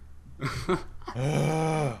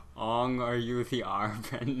 Ong, are you the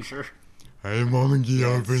Arbenger? I'm Ong the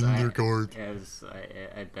Arbender God. As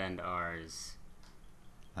I bend R's.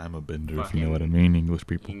 I'm a bender, if you know what I mean, English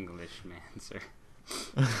people. Englishman, sir.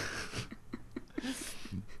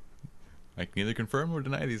 I can neither confirm or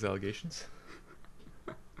deny these allegations.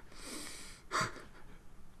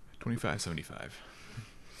 25.75.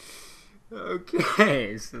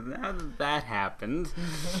 Okay, so now that happened,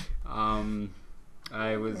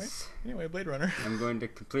 I was... Anyway, Blade Runner. I'm going to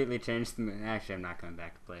completely change the... Actually, I'm not going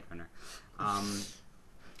back to Blade Runner.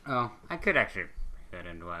 Oh, I could actually bring that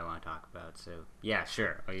into what I want to talk about, so... Yeah,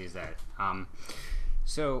 sure, I'll use that.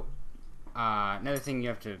 Another thing you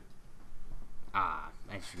have to... I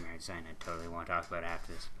should marry something I totally want to talk about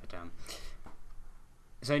after this, but,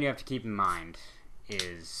 something you have to keep in mind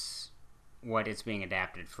is what it's being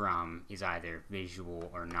adapted from is either visual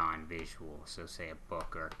or non-visual. So, say a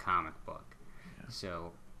book or a comic book. Yeah.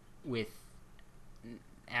 So, with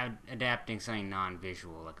adapting something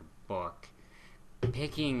non-visual like a book,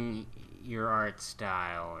 picking your art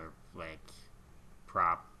style or like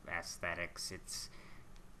prop aesthetics,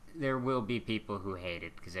 there will be people who hate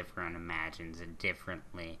it because everyone imagines it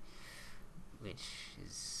differently, which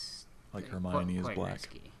is like Hermione is black.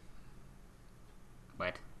 Risky.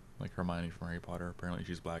 What? Like Hermione from Harry Potter. Apparently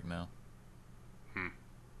she's black now.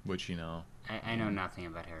 Which, you know... I know nothing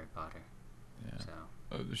about Harry Potter. Yeah. So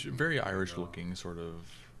very Irish looking, sort of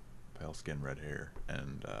pale skin, red hair,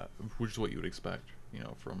 and which is what you would expect, you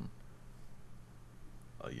know, from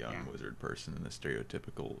a young wizard person in the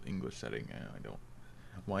stereotypical English setting.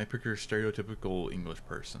 When I picture a stereotypical English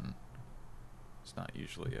person, it's not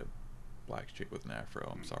usually a black chick with an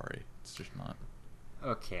afro. I'm sorry. It's just not.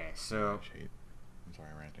 Okay, so... I'm sorry,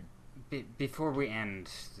 I'm ranting. Before we end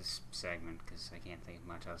this segment, because I can't think of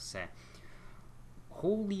much else to say,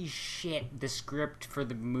 holy shit, the script for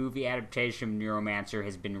the movie adaptation of Neuromancer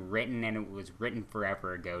has been written, and it was written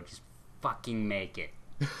forever ago. Just fucking make it.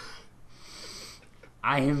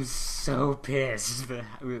 I am so pissed.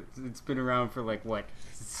 It's been around for like, what,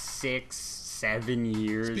 6-7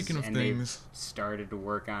 years? Speaking of and things... they've started to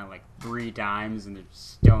work on it like 3 times, and they're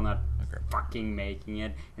still not fucking making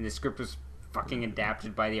it. And the script was fucking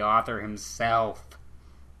adapted by the author himself.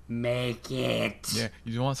 Make it. Yeah,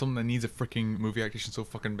 you want something that needs a freaking movie adaptation so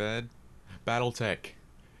fucking bad? BattleTech.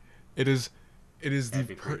 It is it's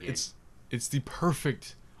the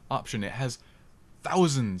perfect option. It has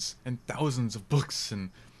thousands and thousands of books and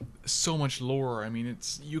so much lore. I mean,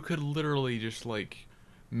 you could literally just like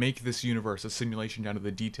make this universe a simulation down to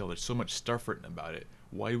the detail. There's so much stuff written about it.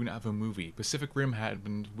 Why do we not have a movie? Pacific Rim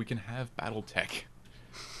happened. We can have BattleTech.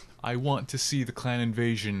 I want to see the clan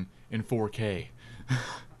invasion in 4K.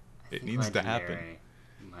 It needs to happen.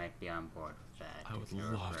 Might be on board with that. I would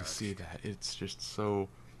love to see that. It's just so.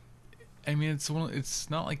 I mean, it's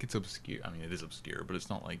not like it's obscure. I mean, it is obscure, but it's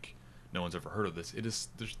not like no one's ever heard of this.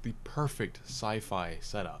 There's the perfect sci-fi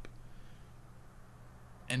setup,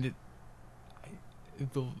 and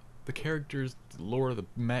the characters, the lore, the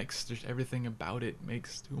mechs, just everything about it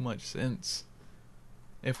makes too much sense.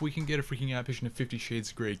 If we can get a freaking adaptation of 50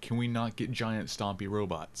 Shades of Grey, can we not get giant stompy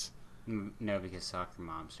robots? No, because soccer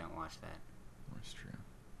moms don't watch that. That's true.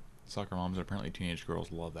 Soccer moms and apparently teenage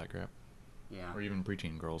girls love that crap. Yeah. Or even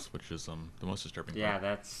preteen girls, which is the most disturbing part. Yeah,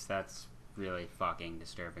 that's really fucking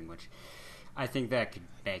disturbing, which I think that could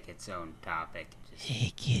make its own topic.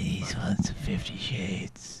 Hey kiddies, want some 50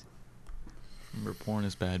 Shades? Remember, porn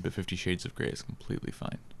is bad, but 50 Shades of Grey is completely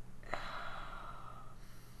fine.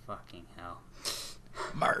 Fucking hell.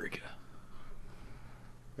 Marg.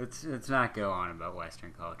 Let's not go on about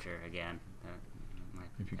Western culture again.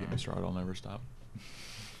 If you get me started, I'll never stop.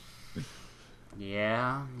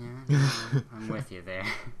 Yeah, I'm with you there.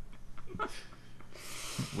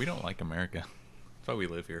 We don't like America. That's why we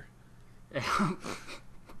live here.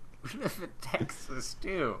 We live in Texas,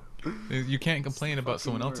 too. You can't complain about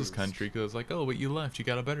someone else's country because it's like, oh, but you left. You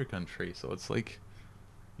got a better country. So it's like,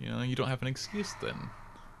 you know, you don't have an excuse then.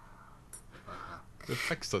 It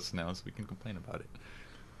affects us now, so we can complain about it.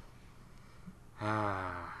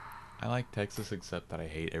 I like Texas, except that I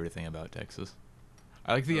hate everything about Texas.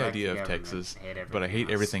 I like the idea of Texas, but I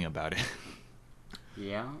hate everything about it.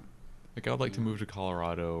 Yeah? Like, I would like to move to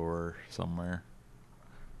Colorado or somewhere.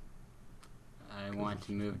 I want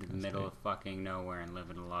to move to the middle of fucking nowhere and live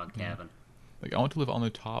in a log cabin. Like, I want to live on the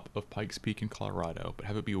top of Pikes Peak in Colorado, but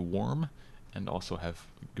have it be warm and also have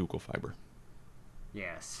Google Fiber.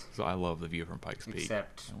 Yes. So I love the view from Pikes Peak.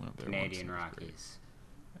 Except Canadian Rockies.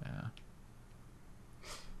 Yeah.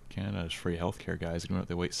 Canada is free healthcare, guys. You don't have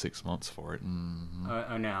to wait 6 months for it. Mm-hmm.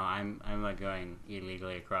 Oh no, I'm like going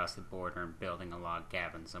illegally across the border and building a log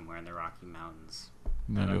cabin somewhere in the Rocky Mountains.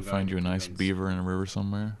 Then go find you a nice beaver in a river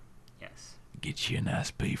somewhere. Yes. Get you a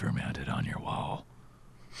nice beaver mounted on your wall.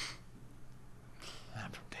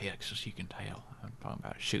 I'm from Texas, you can tell. I'm talking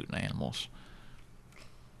about shooting animals.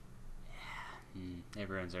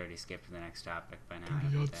 Everyone's already skipped to the next topic by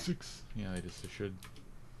now. 6. Yeah, they should.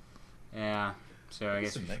 Yeah. So I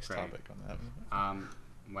guess the next topic on that note?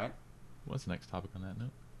 What? What's the next topic on that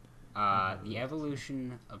note? The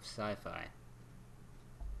evolution of sci-fi.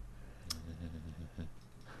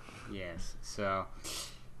 Yes. So.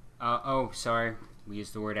 Oh, sorry. We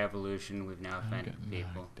used the word evolution. We've now offended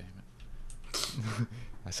people. Damn it.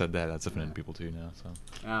 I said that. That's offending people too now. So.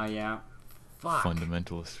 Oh yeah. Fuck.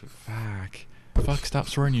 Fundamentalist. Fuck. Stop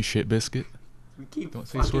swearing, you shit biscuit. We keep Don't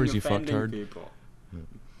say swears, you fucktard. People.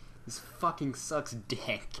 This fucking sucks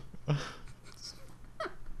dick.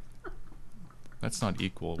 That's not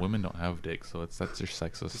equal. Women don't have dicks, so that's just This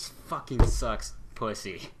sexist. fucking sucks,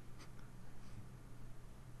 pussy.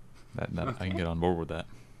 That I can get on board with that.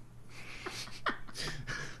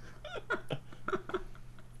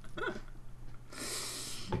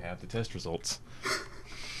 You have the test results.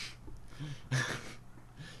 It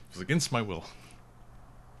was against my will.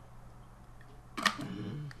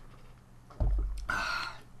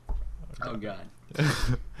 Oh god.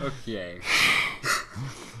 Okay.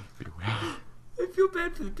 Beware. I feel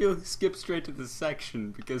bad for the people who skip straight to this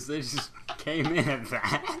section because they just came in at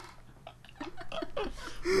that.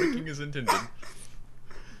 Working as intended.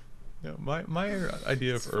 Yeah, my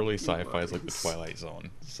idea of early sci-fi is like the Twilight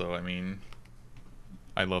Zone. So I mean,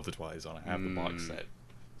 I love the Twilight Zone. I have the box set.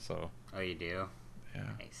 So. Oh, you do? Yeah.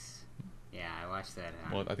 Nice. Yeah, I watched that.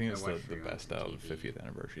 Well, I think it's the reruns best on out TV. 50th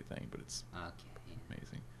anniversary thing, but it's Okay.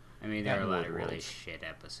 amazing. I mean, there are a lot of World really Worlds. shit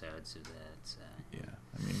episodes of that. So. Yeah,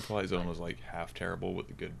 I mean, Twilight Zone was like half terrible, but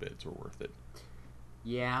the good bits were worth it.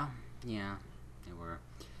 Yeah, they were.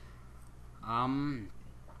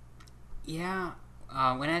 Yeah.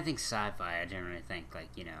 When I think sci-fi, I generally think like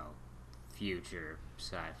future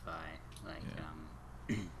sci-fi, like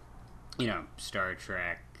Star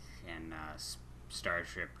Trek and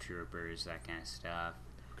Starship Troopers, that kind of stuff.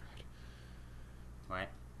 God. What?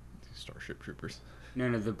 Starship Troopers.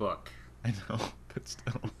 No, the book. I know, but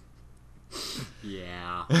still.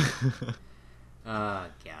 Yeah. Oh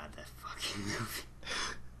god, that fucking movie.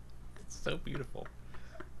 It's so beautiful.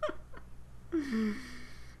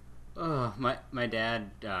 Oh, my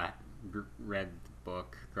dad read the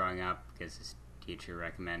book growing up because his teacher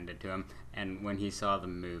recommended it to him, and when he saw the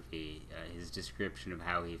movie, his description of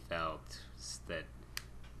how he felt was that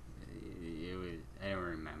it was, I don't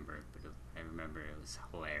remember it, but I remember it was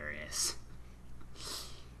hilarious.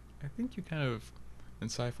 I think you kind of, in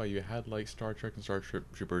sci-fi, you had like Star Trek and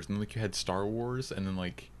Starship Troopers, and then like you had Star Wars, and then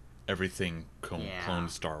like everything cloned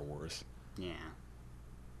Star Wars. Yeah.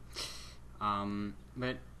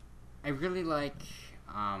 But I really like,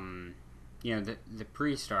 the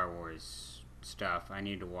pre-Star Wars stuff. I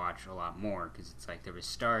need to watch a lot more because it's like there was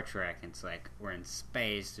Star Trek, and it's like we're in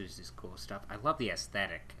space. There's this cool stuff. I love the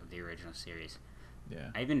aesthetic of the original series.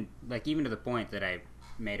 Yeah. I even to the point that I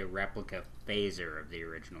made a replica phaser of the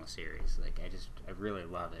original series. Like I really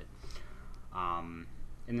love it. And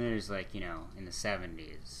then there's like in the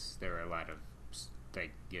 70s there were a lot of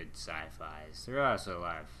like good sci-fis. There were also a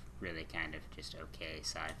lot of really kind of just okay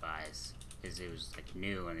sci-fis because it was like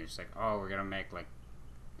new and it's like, oh, we're gonna make like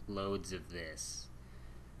loads of this,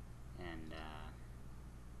 and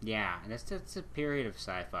that's a period of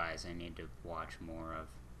sci-fis I need to watch more of.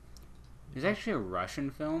 There's actually a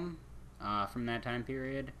Russian film from that time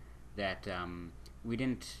period that we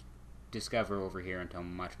didn't discover over here until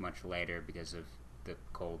much later because of the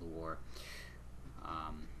Cold War.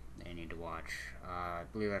 I need to watch. I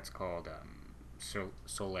believe that's called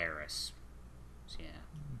Solaris. So yeah,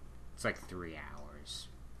 it's like 3 hours.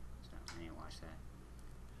 So I need to watch that.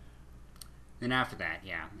 Then after that,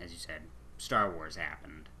 yeah, as you said, Star Wars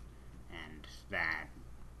happened, and that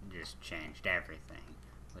just changed everything.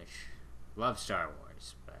 Which, love Star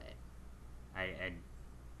Wars, but I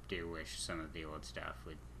do wish some of the old stuff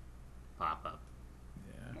would pop up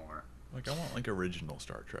more. Like I want like original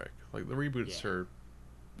Star Trek. Like the reboots are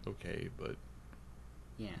okay, but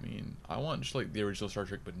I mean, I want just like the original Star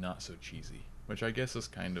Trek, but not so cheesy. Which I guess is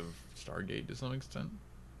kind of Stargate to some extent,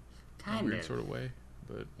 in a weird sort of way.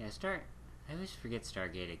 But yeah, I always forget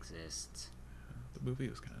Stargate exists. The movie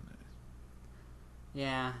was kind of nice.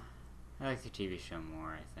 Yeah, I like the TV show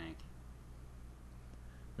more, I think.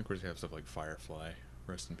 Of course, you have stuff like Firefly.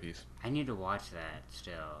 Rest in peace. I need to watch that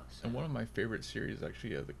still. So. And one of my favorite series,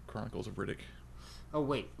 actually, the Chronicles of Riddick. Oh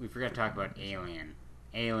wait, we forgot to talk about Alien.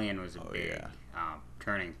 Alien was a big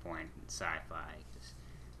turning point in sci-fi.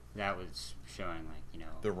 That was showing like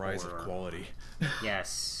the rise horror. of quality.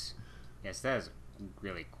 Yes, that is a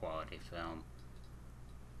really quality film.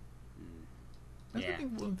 I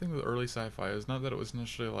think one thing with early sci-fi is not that it was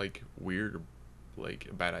necessarily like weird or like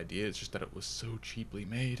a bad idea. It's just that it was so cheaply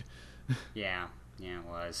made. Yeah, it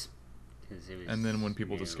was. 'Cause it was. And then when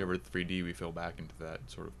people discovered 3D, we fell back into that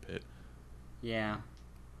sort of pit. Yeah,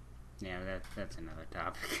 that's another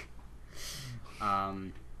topic.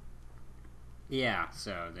 Yeah.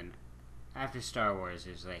 So then, after Star Wars,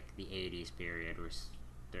 there's like the '80s period where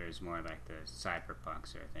there's more like the cyberpunk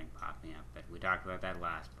sort of thing popping up. But we talked about that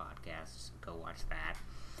last podcast, so go watch that.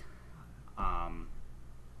 And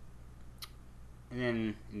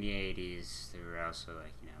then in the '80s, there were also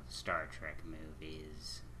like the Star Trek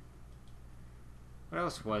movies. What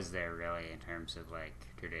else was there really in terms of like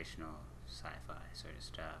traditional sci-fi sort of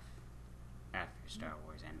stuff? after Star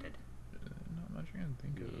Wars ended. Not much I can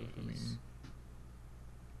think of. I mean,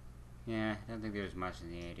 yeah, I don't think there was much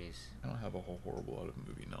in the 80s. I don't have a whole horrible lot of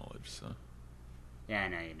movie knowledge, so. Yeah, I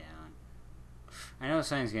know you don't. I know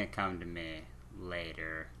something's gonna come to me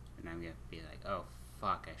later, and I'm gonna be like, oh,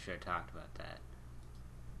 fuck, I should have talked about that.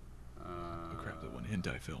 Oh crap, that one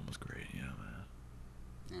hentai film was great, yeah, man.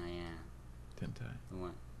 Oh, yeah. Hentai. The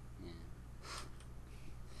one, yeah.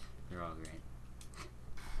 They're all great.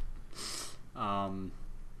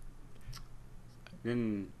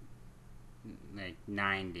 Then, like,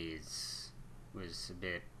 90s was a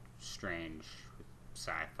bit strange with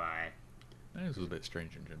sci-fi. It was a bit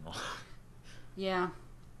strange in general. Yeah,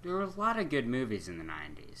 there were a lot of good movies in the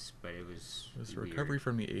 90s, but it was It was a weird. recovery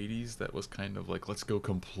from the 80s that was kind of like, let's go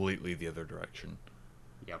completely the other direction.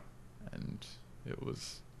 Yep. And it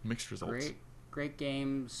was mixed results. Great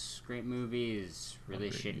games, great movies, really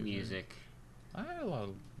Great shit music. I had a lot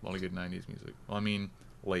of good 90s music. Well, I mean,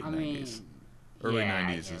 late 90s. Early yeah,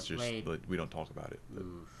 90s yeah, is just, late. like, we don't talk about it. But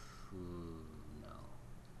No.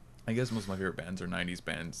 I guess most of my favorite bands are 90s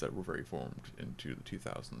bands that were very formed into the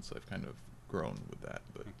 2000s, so I've kind of grown with that.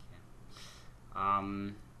 But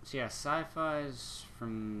Okay. So yeah, sci-fi's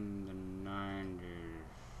from the 90s.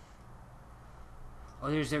 Oh,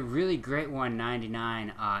 there's a really great one,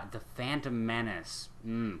 99. The Phantom Menace.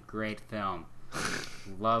 Great film.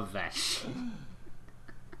 Love that shit.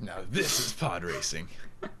 now this is pod racing.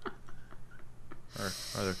 Or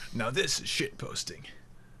rather, now this is shit posting.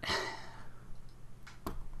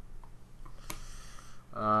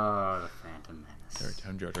 Oh, the Phantom Menace. Every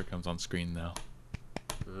time Jar Jar comes on screen now.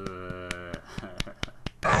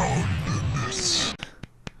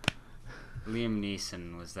 Liam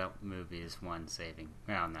Neeson was that movie's one saving.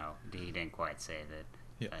 Well, no, he didn't quite save it.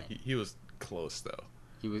 Yeah, he was close though.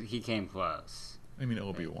 He came close. I mean,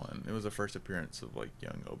 Obi-Wan. It was the first appearance of like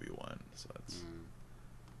young Obi-Wan, so that's.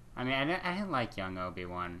 I mean, I didn't like young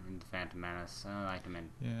Obi-Wan in the Phantom Menace. I liked him in.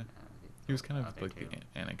 Yeah. He was kind of other like two.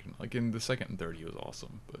 the Anakin. Like in the second and third, he was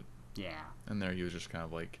awesome, but Yeah. and there he was just kind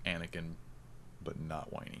of like Anakin, but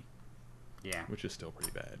not whiny, Yeah. which is still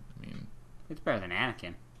pretty bad. I mean. It's better than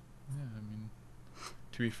Anakin. Yeah, I mean,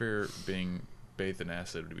 to be fair, being bathed in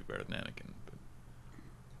acid would be better than Anakin, but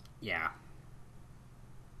Yeah.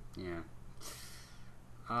 Yeah.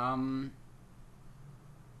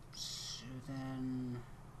 So then,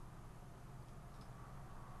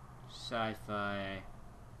 sci-fi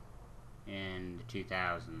in the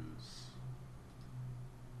 2000s.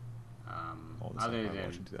 all the Other stuff I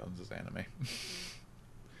watched in than 2000s is anime.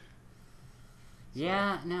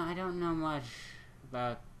 yeah, no, I don't know much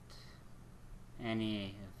about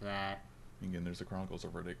any of that. Again, there's the Chronicles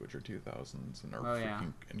of Riddick, which are 2000s and are Oh, yeah.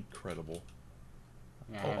 freaking incredible.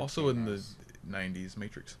 Yeah, I Oh, haven't also seen in those. the 90s,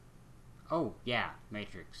 Matrix. Oh yeah,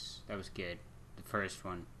 Matrix. That was good. The first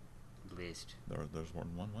one, at least. There's more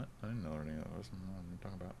than one. What? I didn't know there any of those. I don't know what you're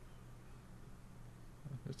talking about.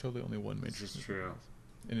 There's totally only one Matrix. This is movie. true.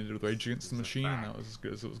 And it did with Rage Against the This is a Machine, and that fact. was as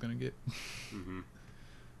good as it was gonna get. Mm-hmm.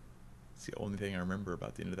 It's the only thing I remember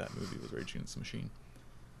about the end of that movie was Rage Against the Machine.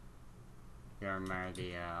 You remember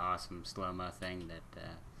the awesome slow-mo thing that?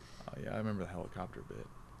 Oh yeah, I remember the helicopter bit.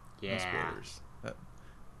 No Yeah. spoilers.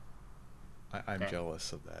 I'm That-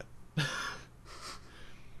 jealous of that.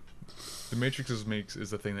 The Matrix is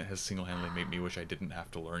the thing that has single-handedly made me wish I didn't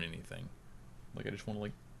have to learn anything. Like I just want to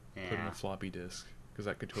like put in Yeah. a floppy disk because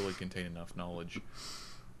that could totally contain enough knowledge.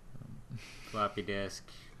 Floppy disk,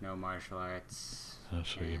 no martial arts. I'll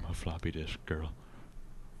show you my floppy disk, girl.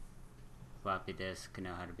 Floppy disk,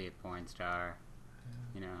 know how to be a porn star.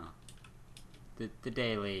 You know, the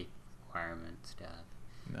daily requirement stuff.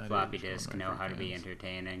 That Floppy is one of disk, my know how to be freak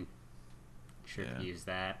entertaining. Should Yeah. use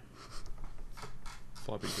that.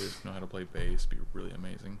 Floppy disk, know how to play bass, be really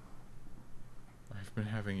amazing. I've been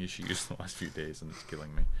having issues the last few days and it's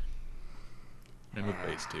killing me. And with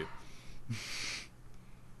bass too.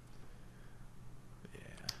 Yeah,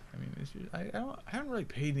 I mean, it's just, I haven't really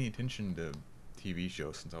paid any attention to TV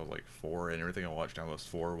shows since I was like 4, and everything I watched when I was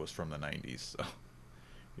 4 was from the 90s. So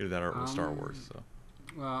either that or it was Star Wars. So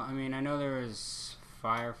Well, I mean, I know there was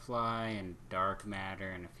Firefly and Dark Matter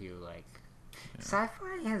and a few like. yeah.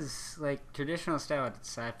 Sci-fi has like traditional style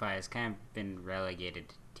sci-fi has kind of been relegated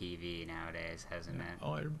to TV nowadays, hasn't Yeah. it?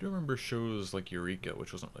 Oh, I do remember shows like Eureka,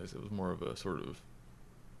 which wasn't really, it was more of a sort of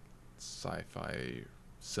sci-fi,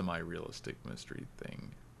 semi-realistic mystery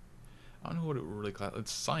thing. I don't know what it would really call.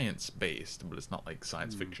 It's science-based, but it's not like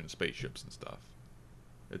science fiction spaceships and stuff.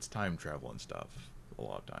 It's time travel and stuff a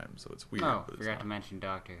lot of times, so it's weird. Oh, but it's forgot not. to mention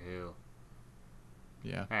Doctor Who.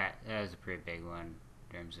 Yeah. That was a pretty big one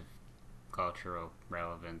in terms of cultural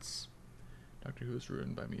relevance. Doctor Who was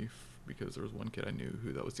ruined by me because there was one kid I knew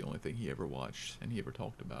who that was the only thing he ever watched and he ever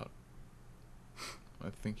talked about. I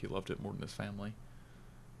think he loved it more than his family.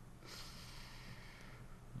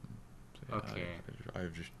 So yeah, Okay.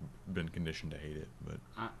 I've just been conditioned to hate it, but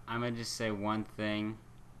I'm gonna just say one thing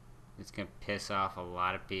that's gonna piss off a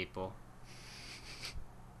lot of people.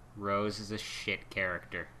 Rose is a shit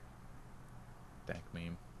character. dank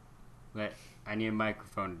meme. But I need a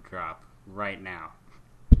microphone to drop right now.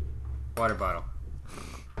 Water bottle.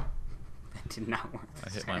 That did not work. I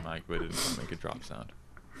hit my mic, but it didn't make a drop sound.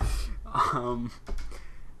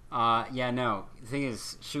 Yeah, no. The thing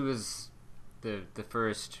is, she was the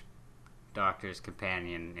first Doctor's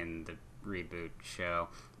companion in the reboot show,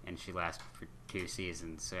 and she lasted for 2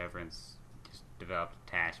 seasons, so everyone's just developed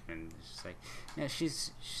attachment. It's just like, no,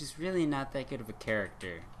 she's really not that good of a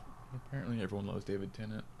character. Apparently everyone loves David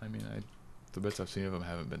Tennant. I mean, the bits I've seen of him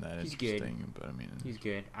haven't been that interesting, but I mean... He's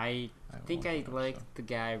good. I think I like the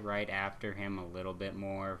guy right after him a little bit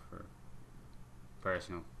more for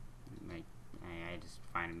personal... Like, I just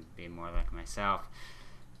find him to be more like myself.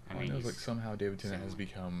 I mean, like somehow David Tennant has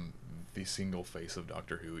become the single face of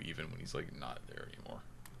Doctor Who, even when he's like not there anymore.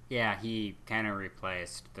 Yeah, he kind of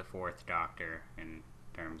replaced the 4th Doctor in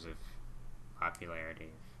terms of popularity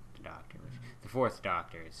of the Doctor. The 4th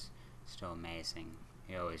Doctor is still amazing.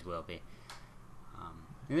 He always will be.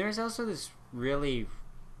 And there's also this really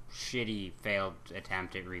shitty failed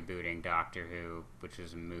attempt at rebooting Doctor Who, which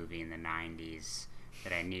was a movie in the 90s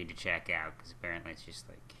that I need to check out because apparently it's just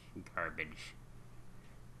like garbage.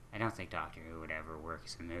 I don't think Doctor Who would ever work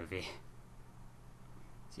as a movie.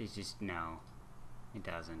 It's just, no, it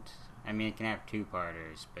doesn't. I mean, it can have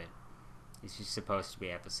 2-parters, but it's just supposed to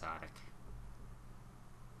be episodic.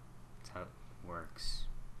 That's how it works.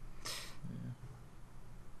 Yeah.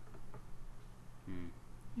 Hmm.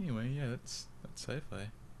 Anyway, yeah, that's sci-fi.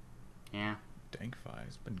 Yeah. Dank-fi.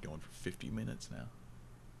 It's been going for 50 minutes now.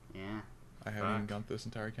 Yeah. I haven't even gone through this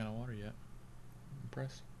entire can of water yet. I'm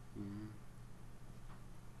impressed.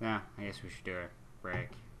 Yeah, I guess we should do a break.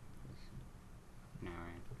 No,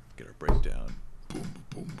 right. Get our breakdown.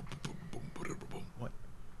 What?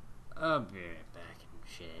 I'll be right back and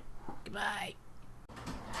shit. Goodbye.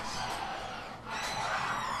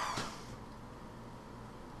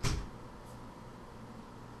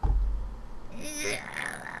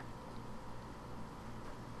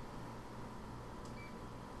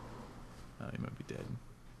 He might be dead.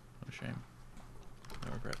 What a shame.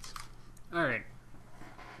 No regrets. Alright.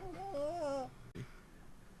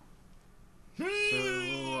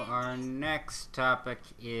 So, our next topic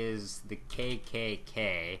is the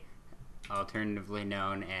KKK, alternatively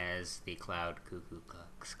known as the Cloud Cuckoo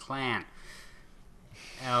Klux Klan.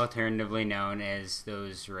 Alternatively known as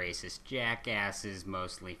those racist jackasses,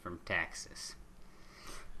 mostly from Texas.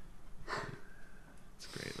 It's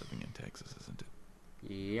great living in Texas, isn't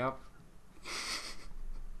it? Yep.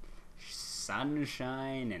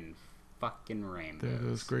 Sunshine and fucking rainbows. They're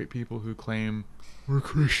those great people who claim, we're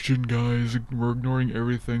Christian guys, we're ignoring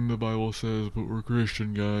everything the Bible says, but we're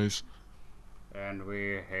Christian guys. And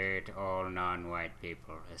we hate all non-white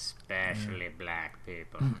people, especially black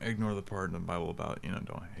people. Ignore the part in the Bible about,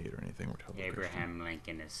 don't hate or anything. We're totally Abraham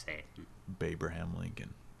Lincoln is Satan. Abraham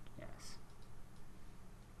Lincoln. Yes.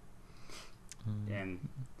 And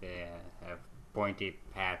they have pointy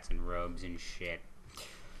hats and robes and shit.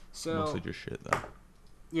 So Mostly just shit, though.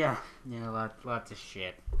 yeah, lots of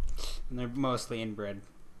shit. And they're mostly inbred,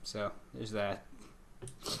 so there's that.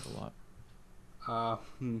 That's a lot.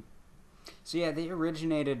 So yeah, they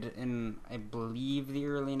originated in, I believe, the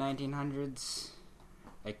early 1900s.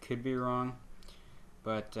 I could be wrong,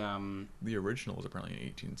 but The original was apparently in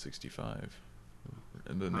 1865,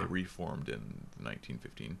 and then they reformed in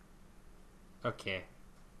 1915. Okay,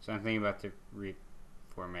 so I'm thinking about the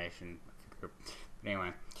reformation of the group. But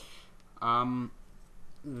anyway,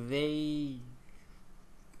 they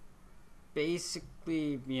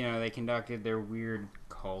basically, they conducted their weird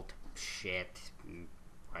cult shit and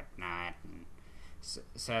whatnot, and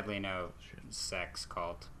sadly no sex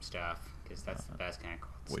cult stuff, because that's the best kind of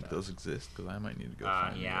cult stuff. Wait, those exist? Because I might need to go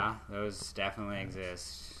find yeah, those definitely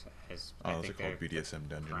exist. I those think are called they're BDSM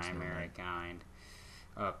dungeons. primary kind.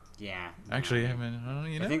 Yeah. Actually, I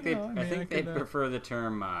mean, I think they prefer the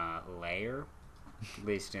term layer, at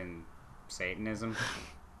least in Satanism.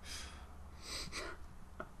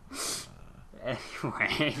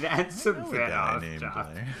 Anyway, that's a bit off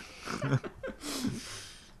topic.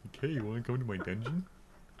 Okay, you want to come to my dungeon?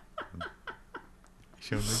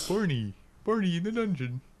 You sound like Barney in the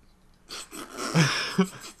dungeon.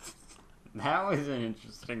 That was an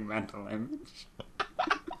interesting mental image.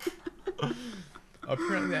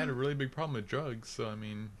 Apparently they had a really big problem with drugs, so I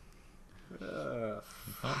mean,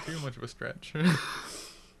 not too much of a stretch.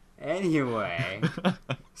 Anyway,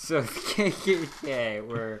 so the KKK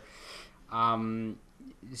were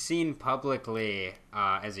seen publicly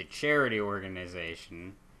as a charity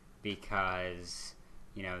organization because,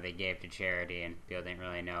 they gave to charity and people didn't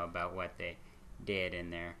really know about what they did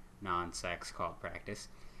in their non-sex cult practice.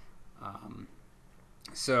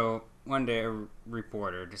 So one day a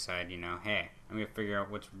reporter decided, hey, I'm going to figure out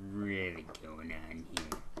what's really going on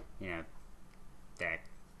here.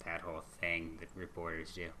 That whole thing that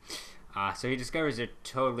reporters do. So he discovers they're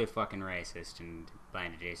totally fucking racist and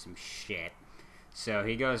planning to do some shit. So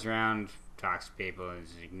he goes around, talks to people, and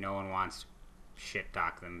like, no one wants to shit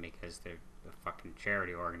talk them because they're a fucking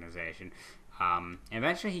charity organization. And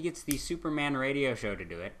eventually he gets the Superman radio show to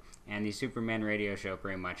do it, and the Superman radio show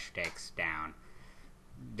pretty much takes down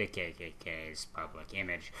the KKK's public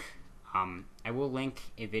image. I will link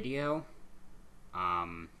a video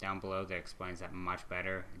down below that explains that much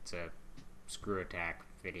better. It's a screw attack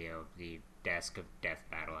video, the Desk of Death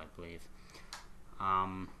Battle, I believe.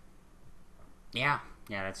 Yeah,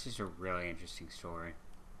 that's just a really interesting story.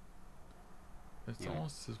 It's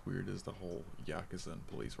almost as weird as the whole Yakuza and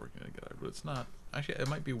police working together, but it's not. Actually, it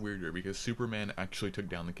might be weirder because Superman actually took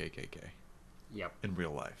down the KKK. Yep. In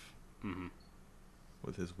real life. Mm-hmm.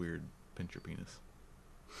 With his weird pincher penis.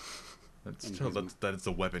 That's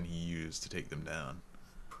the weapon he used to take them down.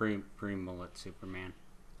 Pre-mullet Superman.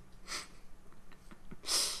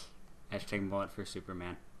 Hashtag mullet for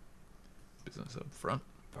Superman. Business up front,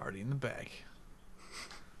 party in the back.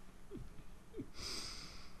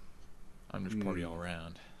 I'm just party all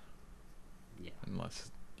around. Yeah.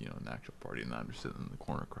 Unless, an actual party and I'm just sitting in the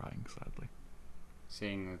corner crying, sadly.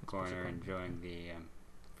 Sitting in the corner enjoying the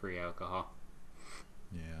free alcohol.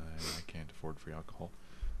 Yeah, I can't afford free alcohol.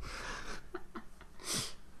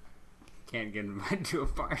 Can't get invited to a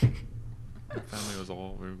party. My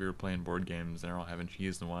family we were playing board games, and they're all having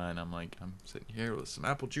cheese and wine. I'm like, I'm sitting here with some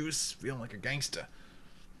apple juice, feeling like a gangster.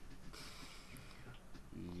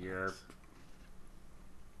 Yerp.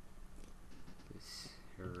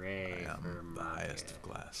 Hooray I am the highest of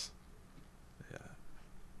glass. Yeah.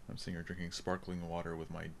 I'm sitting here drinking sparkling water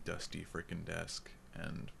with my dusty freaking desk,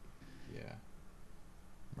 and yeah.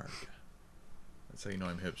 America. That's how you know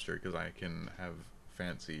I'm hipster, because I can have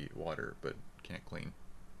fancy water but can't clean.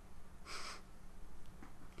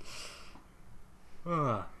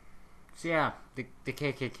 So yeah, the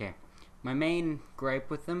KKK. My main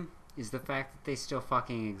gripe with them is the fact that they still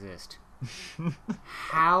fucking exist.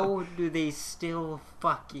 How do they still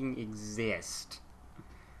fucking exist?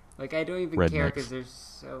 Like, I don't even care because they're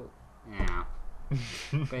so... Yeah.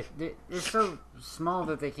 But they're so small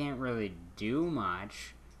that they can't really do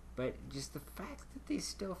much. But just the fact that they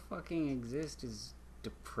still fucking exist is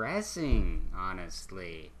depressing,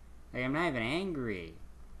 honestly. Like, I'm not even angry.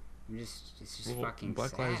 It's just fucking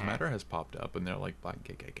Black sad. Lives Matter has popped up, and they're like Black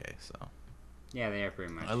KKK, so... Yeah, they are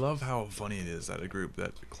pretty much. I love how funny it is that a group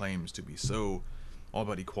that claims to be so all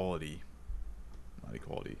about equality... Not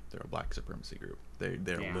equality, they're a black supremacy group.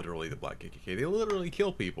 They're literally the Black KKK. They literally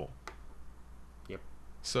kill people. Yep.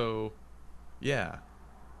 So, yeah.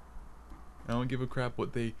 I don't give a crap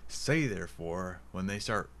what they say they're for. When they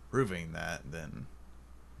start proving that, then...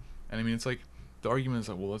 And I mean, it's like, the argument is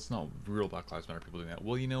like, well, that's not real Black Lives Matter people doing that.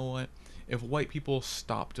 Well, you know what? If white people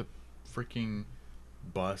stopped a freaking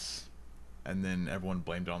bus and then everyone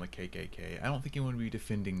blamed it on the KKK, I don't think anyone would be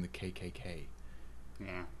defending the KKK.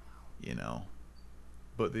 Yeah. You know?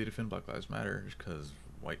 But they defend Black Lives Matter just because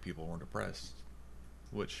white people weren't oppressed.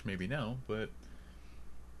 Which, maybe no, but...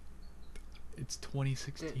 It's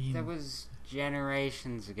 2016. That was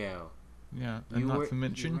generations ago. Yeah, and not to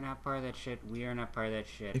mention... We're not part of that shit. We are not part of that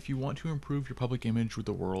shit. If you want to improve your public image with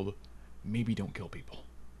the world, maybe don't kill people.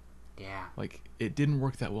 Yeah. Like, it didn't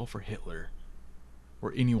work that well for Hitler.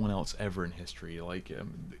 Or anyone else ever in history. Like,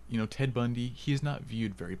 Ted Bundy, he is not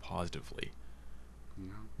viewed very positively.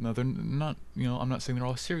 No, they're not, I'm not saying they're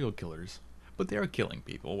all serial killers. But they are killing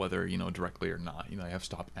people, whether, directly or not. They have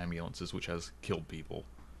stopped ambulances, which has killed people.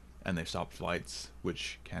 And they've stopped flights,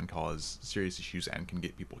 which can cause serious issues and can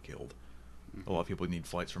get people killed. Mm-hmm. A lot of people need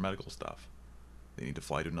flights for medical stuff. They need to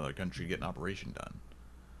fly to another country to get an operation done.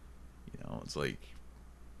 It's like,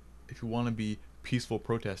 if you want to be peaceful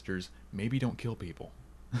protesters, maybe don't kill people.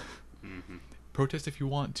 Mm-hmm. Protest if you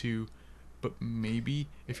want to, but maybe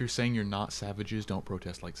if you're saying you're not savages, don't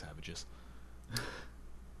protest like savages.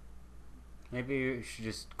 Maybe we should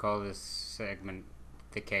just call this segment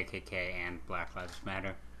the KKK and Black Lives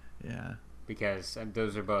Matter. Yeah. Because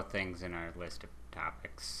those are both things in our list of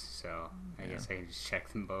topics, so I guess I can just check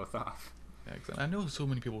them both off. Yeah, 'cause I know so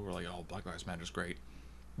many people who are like, "Oh, Black Lives Matter is great."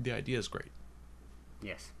 The idea is great.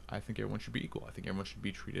 Yes. I think everyone should be equal. I think everyone should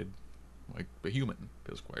be treated like a human,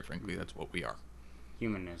 because quite frankly, that's what we are.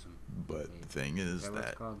 Humanism. But the thing is that what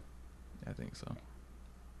it's called? I think so.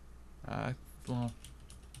 Well,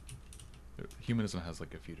 humanism has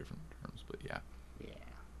like a few different terms, but yeah. Yeah.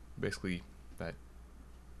 Basically, that.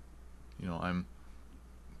 I'm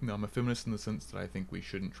a feminist in the sense that I think we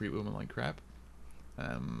shouldn't treat women like crap.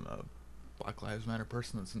 I'm a Black Lives Matter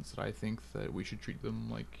person in the sense that I think that we should treat them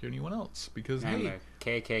like anyone else. Because I'm a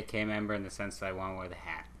KKK member in the sense that I want to wear the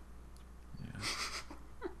hat.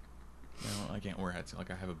 Yeah. I can't wear hats.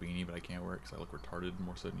 Like I have a beanie, but I can't wear it because I look retarded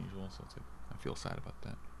more so than usual. So it's like I feel sad about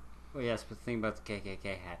that. Well, yes, but the thing about the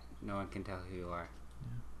KKK hat, no one can tell who you are.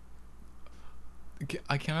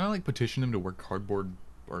 Yeah. Can I like petition them to wear cardboard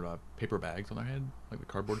or paper bags on their head, like the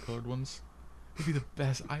cardboard colored ones? It'd be the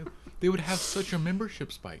best. They would have such a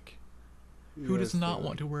membership spike. Who does not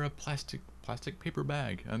want to wear a plastic paper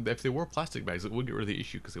bag? And if they wore plastic bags, it would get rid of the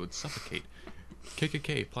issue because they would suffocate.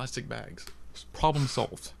 KKK plastic bags. Problem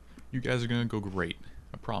solved. You guys are gonna go great.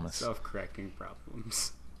 I promise. Self-correcting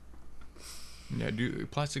problems. Yeah, do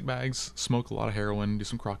plastic bags. Smoke a lot of heroin. Do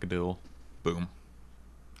some crocodile. Boom.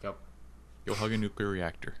 Yep. You'll hug a nuclear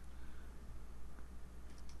reactor.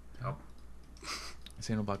 Yep.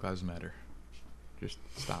 Say no Black Lives Matter. Just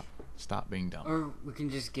stop. Stop being dumb. Or we can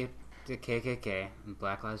just get the KKK and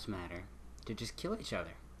Black Lives Matter to just kill each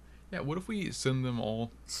other. Yeah, what if we send them all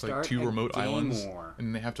to like Start 2 a remote game islands, war.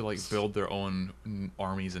 and they have to like build their own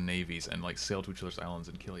armies and navies and like sail to each other's islands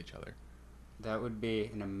and kill each other. That would be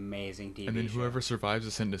an amazing TV And then show. whoever survives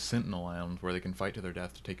is sent to Sentinel Island, where they can fight to their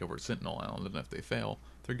death to take over Sentinel Island. And if they fail,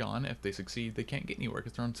 they're gone. If they succeed, they can't get anywhere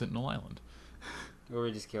because they're on Sentinel Island. Or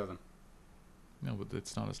we just kill them. No, but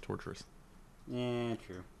it's not as torturous. Yeah,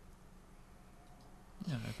 true.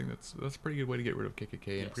 Yeah, I think that's a pretty good way to get rid of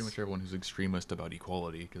KKK and pretty Yes. much everyone who's extremist about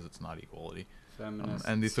equality, because it's not equality. Feminists.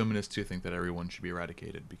 And the feminists who think that everyone should be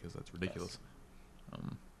eradicated, because that's ridiculous.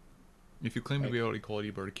 If you claim to be about equality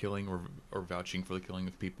about killing or vouching for the killing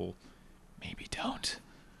of people, maybe don't.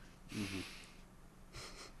 Mm-hmm.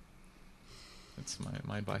 That's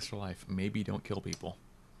my advice for life. Maybe don't kill people.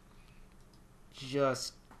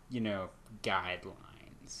 Just, guidelines.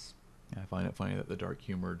 Yeah, I find it funny that the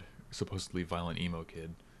dark-humored, supposedly violent emo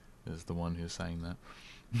kid is the one who's saying that.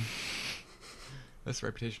 That's the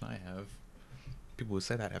reputation I have. People who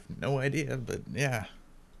say that have no idea, but yeah.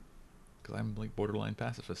 Because I'm like borderline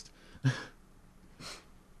pacifist.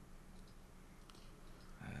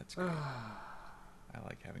 That's great. I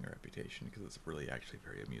like having a reputation because it's really actually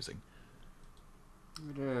very amusing.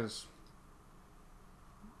 It is.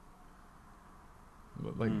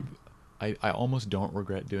 But like, I almost don't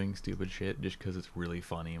regret doing stupid shit just because it's really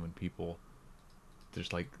funny when people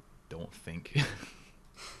just like don't think.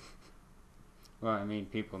 Well, I mean,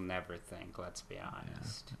 people never think, let's be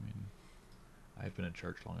honest. Yeah, I mean, I've been in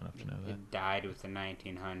church long enough to know that. It died with the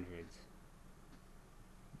 1900s.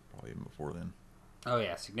 Probably even before then. Oh,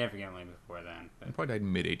 yeah, significantly before then. But, It probably died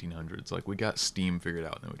mid 1800s. Like, we got steam figured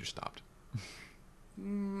out and then we just stopped.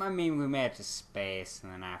 I mean, we made it to space,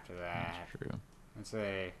 and then after that... That's true. I'd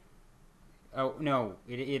say... Oh, no,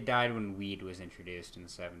 it died when weed was introduced in the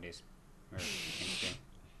 70s. Or,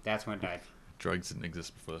 that's when it died. Drugs didn't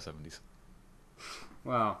exist before the 70s.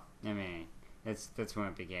 Well, I mean, that's when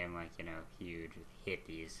it became, like, huge with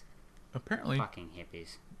hippies. Apparently, Fucking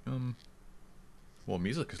hippies. well,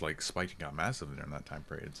 music is like spiked and got massive during that time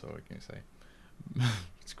period, so what can you say?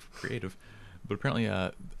 It's creative. But apparently,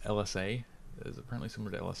 LSA is apparently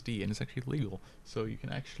similar to LSD, and it's actually legal. So you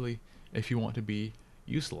can actually, if you want to be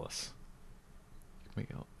useless, you can make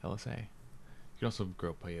LSA. You can also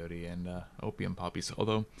grow peyote and opium poppies.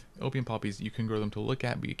 Although, opium poppies, you can grow them to look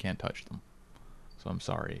at, but you can't touch them. So I'm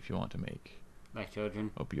sorry if you want to make... Like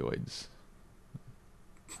children? Opioids.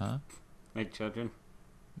 Huh? Like children?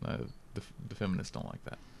 The feminists don't like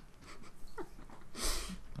that.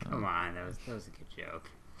 Come on, that was a good joke.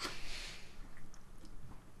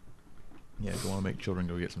 Yeah, if you want to make children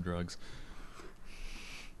go get some drugs.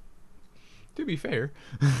 To be fair,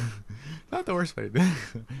 not the worst way to do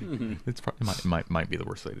it. It's probably might be the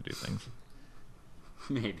worst way to do things.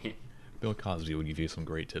 Maybe. Bill Cosby would give you some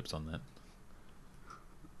great tips on that.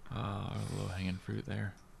 Low-hanging fruit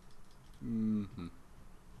there. Mm-hmm.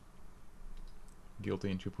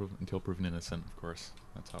 Guilty until proven innocent, of course.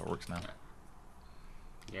 That's how it works now.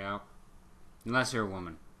 Yeah. Unless you're a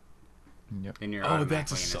woman. Yep. Then you're Oh,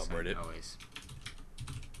 that's a automatically innocent, subreddit. always.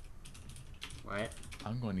 What?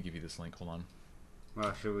 I'm going to give you this link. Hold on.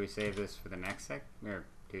 Well, should we save this for the next or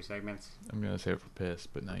 2 segments? I'm going to save it for piss,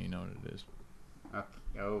 but now you know what it is.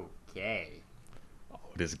 Okay. Oh,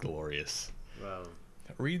 it is glorious. Well,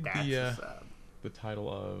 Read that's a sub. the title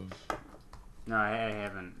of. No, I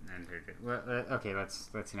haven't entered it. Well, okay, let's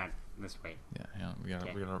wait. Yeah, hang on. We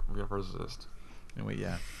Okay. gotta resist. Anyway,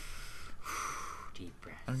 yeah. Deep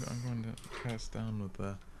breaths. I'm going to cast down with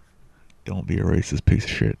the. Don't be a racist piece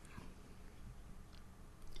of shit.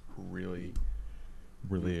 Really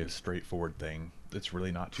a straightforward thing. It's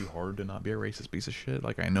really not too hard to not be a racist piece of shit.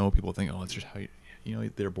 Like, I know people think, oh, it's just how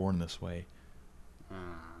they're born this way.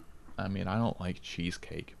 I mean, I don't like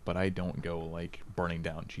cheesecake, but I don't go like burning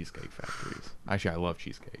down cheesecake factories. Actually, I love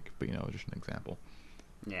cheesecake, but just an example.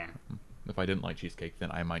 Yeah. If I didn't like cheesecake,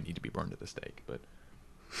 then I might need to be burned at the stake. But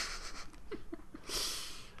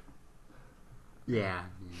yeah,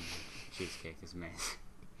 cheesecake is amazing.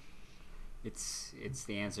 It's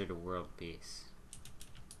the answer to world peace.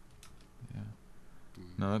 yeah,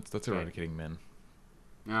 no, that's eradicating men.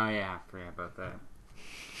 Oh yeah, I forgot about that.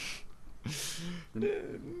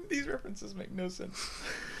 These references make no sense.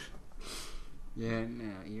 Yeah,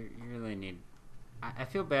 no, you really need. I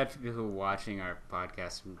feel bad for people who are watching our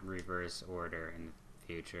podcast in reverse order in the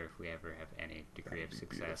future if we ever have any degree of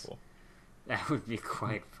success. Beautiful. That would be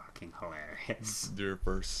quite fucking hilarious. Their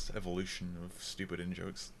first evolution of stupid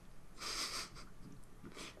in-jokes.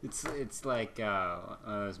 It's like one of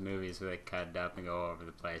those movies where they cut it up and go all over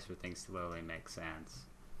the place where things slowly make sense.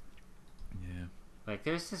 Yeah. Like,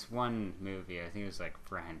 there's this one movie, I think it was like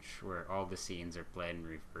French, where all the scenes are played in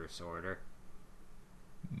reverse order.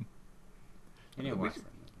 We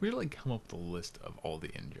should like come up with a list of all the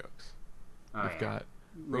in-jokes. Oh, We've got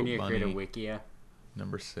we need to create a Bunny, wikia.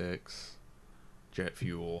 Number 6, Jet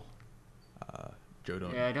Fuel, Joe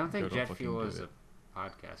don't. Yeah, I don't think Joe Jet fucking Fuel do is it. a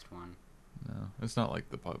podcast one. No, it's not like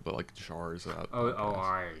but like just ours. Oh,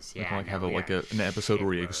 ours. Yeah. We can like have no, an episode where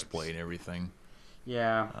we shitloads. explain everything.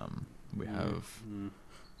 Yeah. We have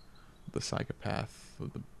the psychopath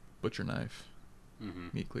with the butcher knife,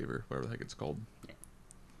 meat cleaver, whatever the heck it's called.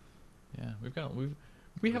 Yeah,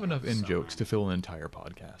 we have enough in jokes to fill an entire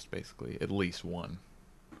podcast, basically, at least one.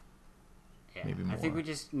 Yeah, maybe more. I think we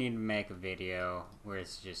just need to make a video where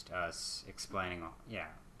it's just us explaining all. Yeah,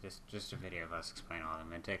 just a video of us explaining all of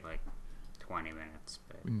them. It'd take like 20 minutes.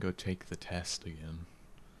 But We can go take the test again.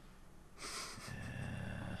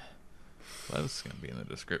 Well, that's gonna be in the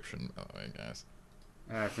description, by the way, guys.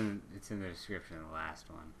 it's in the description of the last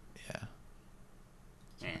one. Yeah.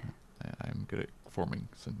 Yeah. I'm good at forming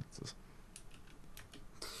sentences.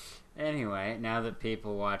 Anyway, now that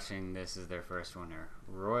people watching this is their first one are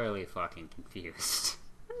royally fucking confused.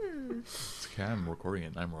 It's okay, I'm recording it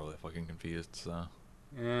and I'm really fucking confused, so.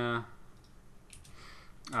 Yeah.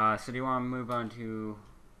 So do you want to move on to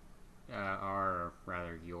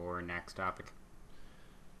your next topic?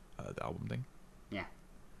 The album thing? Yeah.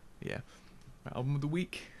 Yeah. My album of the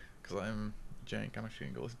week, because I'm jank, I'm actually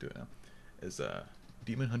gonna go listen to it now, is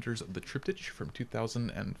Demon Hunters of the Triptych from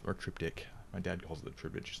 2000 or Triptych. My dad calls it the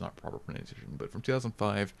Triptych, it's not proper pronunciation, but from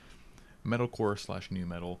 2005, metalcore / new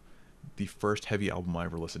metal. The first heavy album I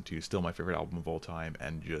ever listened to, still my favorite album of all time,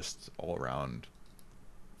 and just all around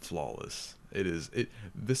flawless.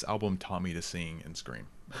 This album taught me to sing and scream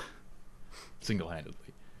single-handedly.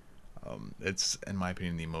 It's, in my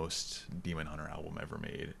opinion, the most Demon Hunter album ever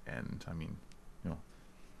made, and I mean,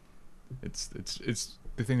 it's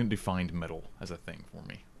the thing that defined metal as a thing for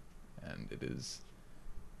me, and it is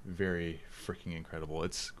very freaking incredible.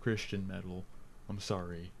 It's Christian metal. I'm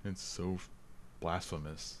sorry, it's so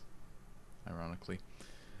blasphemous, ironically,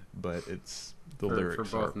 but it's the lyrics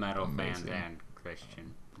for both are metal amazing. fans and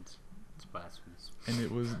Christian. It's blasphemous. And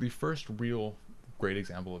it was the first real great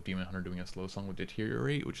example of Demon Hunter doing a slow song with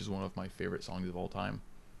Deteriorate, which is one of my favorite songs of all time,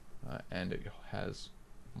 and it has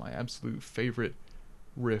my absolute favorite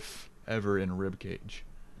riff ever in Ribcage,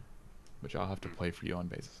 which I'll have to play for you on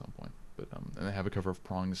bass at some point. But and they have a cover of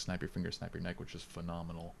Prong, Snap Your Finger, Snap Your Neck, which is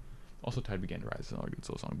phenomenal. Also, Tide Began to Rise is another good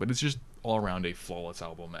slow song, but it's just all around a flawless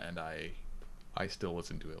album, and I still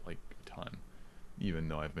listen to it like a ton, even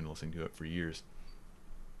though I've been listening to it for years.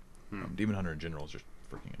 Demon Hunter in general is just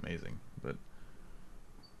freaking amazing, but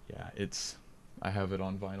yeah, I have it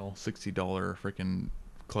on vinyl, $60 freaking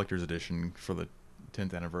collector's edition for the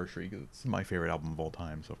 10th anniversary, because it's my favorite album of all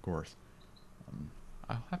time, so of course.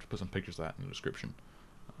 I'll have to put some pictures of that in the description,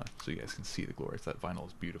 so you guys can see the glories. That vinyl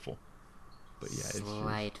is beautiful. But yeah, it's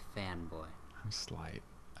Slight fanboy. I'm slight.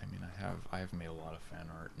 I mean, I have made a lot of fan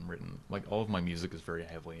art and written, like, all of my music is very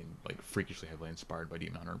heavily, like, freakishly heavily inspired by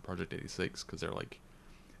Demon Hunter and Project 86, because they're like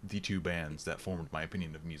the two bands that formed my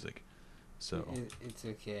opinion of music. So It's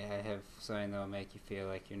okay. I have something that'll make you feel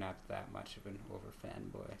like you're not that much of an over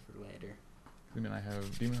fanboy for later. I mean, I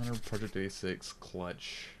have Demon Hunter, Project A6,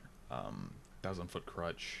 Clutch, 1000 Foot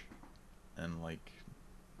Crutch, and like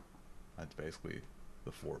that's basically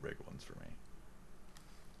the 4 big ones for me.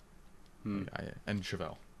 And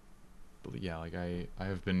Chevelle. But yeah, like I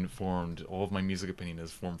have been formed. All of my music opinion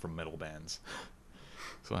is formed from metal bands.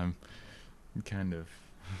 So I'm kind of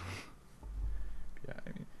yeah. I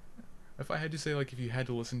mean, if I had to say, like, if you had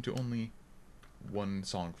to listen to only one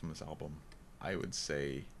song from this album, I would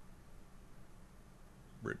say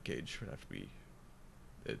Ribcage would have to be.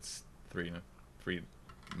 It's 3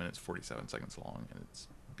 minutes 47 seconds long, and it's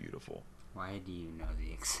beautiful. Why do you know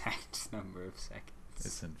the exact number of seconds?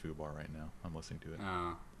 It's in Fubar right now. I'm listening to it.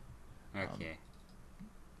 Oh, okay.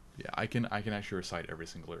 Yeah, I can actually recite every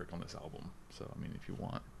single lyric on this album. So I mean, if you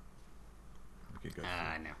want, we could go.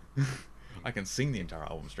 No. I can sing the entire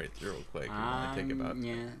album straight through real quick. It would only take about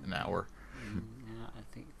an hour. No, I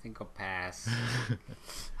think I'll pass.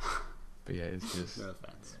 But yeah, it's just No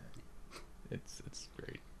offense. Yeah, it's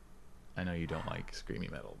great. I know you don't like screamy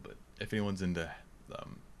metal, but if anyone's into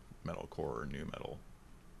metalcore or new metal,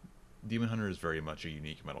 Demon Hunter is very much a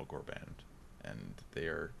unique metalcore band, and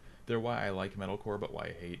they're why I like metalcore, but why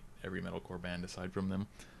I hate every metalcore band aside from them.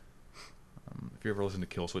 If you ever listen to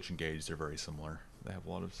Killswitch Engage, they're very similar. They have a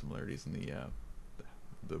lot of similarities in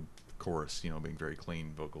the chorus, being very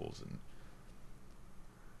clean vocals, and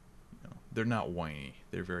they're not whiny.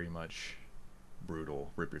 They're very much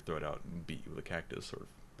brutal, rip your throat out and beat you with a cactus sort of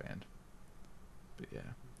band. But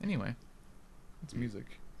yeah, anyway, it's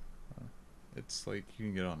music. It's like you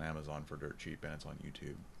can get it on Amazon for dirt cheap, and it's on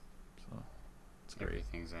YouTube, so it's great.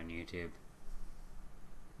 Everything's on YouTube.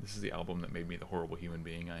 This is the album that made me the horrible human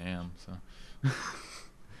being I am. So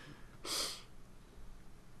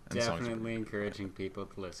definitely encouraging people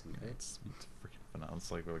to listen to it. It's freaking phenomenal.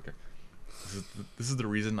 It's like this is the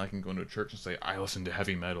reason I can go into a church and say I listen to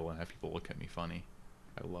heavy metal and have people look at me funny.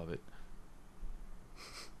 I love it.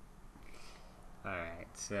 All right,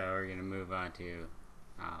 so we're gonna move on to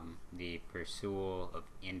the Pursual of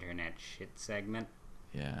Internet Shit segment.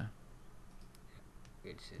 Yeah.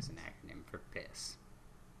 Which is an acronym for PISS.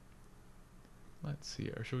 Let's see.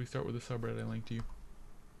 Or should we start with the subreddit I linked to you?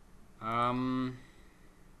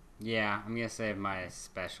 Yeah, I'm gonna save my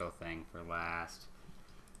special thing for last.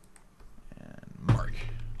 And Mark.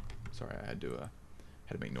 Sorry, I had to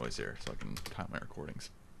make noise there so I can time my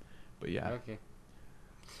recordings. But yeah. Okay.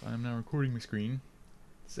 So I'm now recording my screen.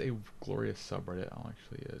 It's a glorious subreddit. I'll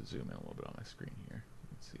actually zoom in a little bit on my screen here.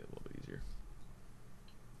 Let's see it a little bit easier.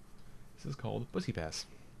 This is called Pussy Pass.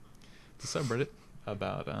 It's a subreddit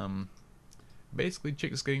about basically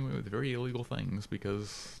chicks getting away with very illegal things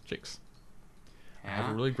because chicks. I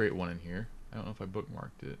have a really great one in here. I don't know if I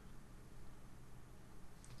bookmarked it.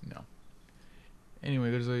 No. Anyway,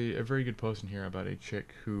 there's a very good post in here about a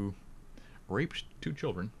chick who raped 2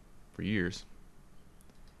 children for years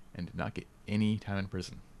and did not get any time in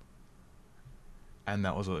prison. And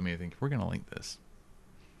that was what made me think, we're going to link this.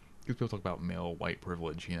 Because people talk about male white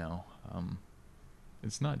privilege,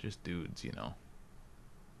 It's not just dudes,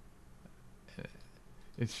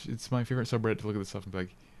 It's my favorite subreddit to look at this stuff and be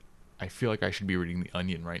like, I feel like I should be reading The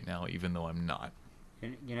Onion right now, even though I'm not.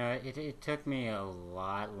 It took me a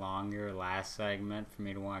lot longer last segment for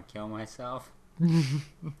me to want to kill myself.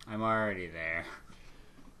 I'm already there.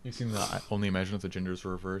 You've seen the I Only Imagine If the Genders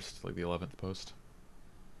Were Reversed, like the 11th post?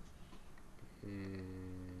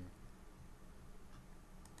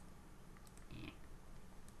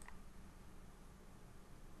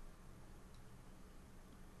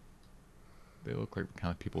 They look like the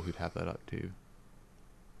kind of people who'd have that up too.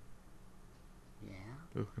 Yeah.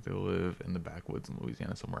 They look like they live in the backwoods in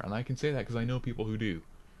Louisiana somewhere, and I can say that because I know people who do.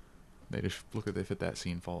 They just look like they fit that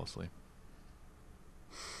scene flawlessly.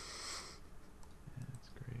 Yeah, that's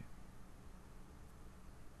great.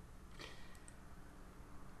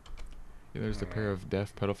 Yeah, there's the pair of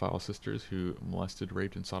deaf pedophile sisters who molested,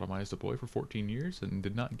 raped, and sodomized a boy for 14 years and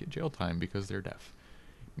did not get jail time because they're deaf.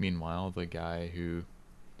 Meanwhile, the guy who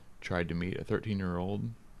tried to meet a 13-year-old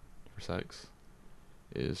for sex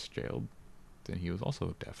is jailed, and he was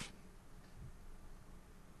also deaf.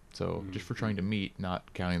 So, just for trying to meet,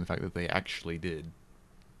 not counting the fact that they actually did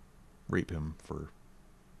rape him for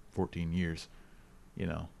 14 years,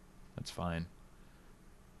 that's fine.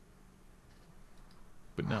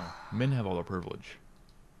 But no, men have all the privilege.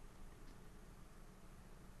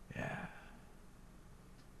 Yeah.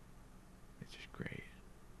 It's just great.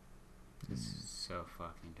 This is so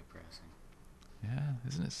fucking depressing. Yeah,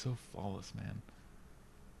 isn't it so flawless, man?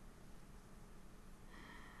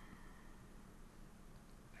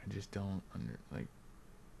 I just don't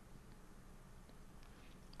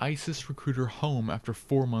ISIS recruiter home after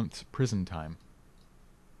 4 months prison time.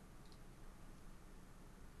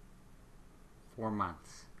 4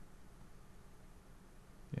 months.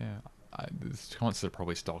 Yeah, this concept are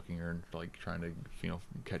probably stalking her and like trying to,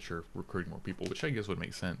 catch her recruiting more people, which I guess would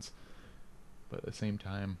make sense. But at the same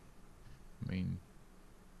time, I mean,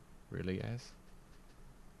 really, guys?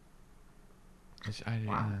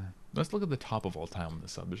 Wow. Let's look at the top of all time on the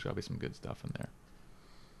sub. There's gotta be some good stuff in there.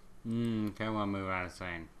 Okay, we'll move on to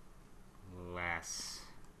something less,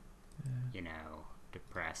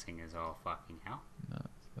 depressing as all fucking hell. No,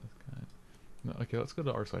 that's kind of... No, okay, let's go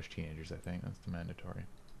to r/teenagers, I think. That's the mandatory.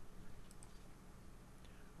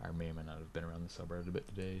 I may or may not have been around the subreddit a bit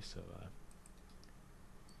today, so,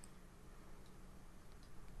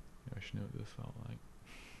 I should know what this felt like.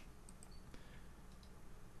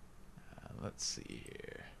 Let's see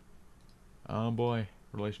here. Oh boy,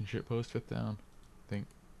 relationship post, 5th down. I think,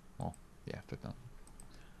 well, yeah, 5th down.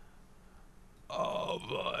 Oh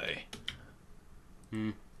boy.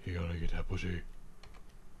 You gotta get that pussy.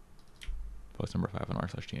 Post number 5 on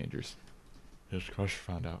r/teenagers. His crush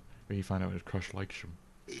found out. He found out his crush likes him.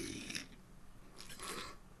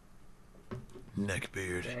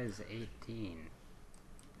 Neckbeard. That is 18.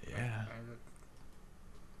 Yeah.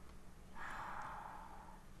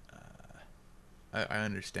 I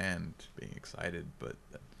understand being excited, but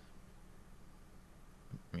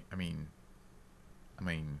I mean,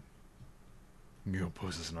 Go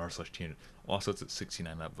post this in r/teenagers. Also, it's at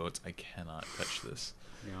 69 upvotes. I cannot touch this.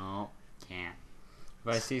 No, can't.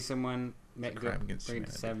 If I see someone bring to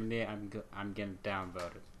 70, I'm getting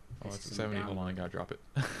downvoted. Oh, it's at 70. Hold on, I gotta drop it.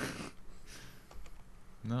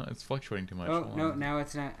 No, it's fluctuating too much. Oh, no, now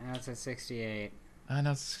it's not. Now it's at 68.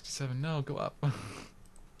 Now it's 67. No, go up.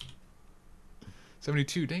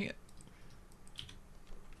 72. Dang it.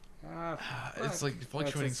 It's like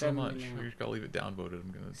fluctuating so much. We just gotta leave it downvoted.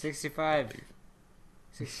 I'm gonna 65.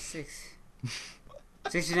 66.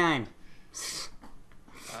 69.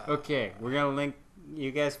 Okay, we're gonna link.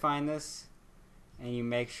 You guys find this, and you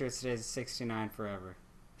make sure it stays 69 forever.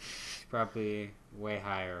 It's probably way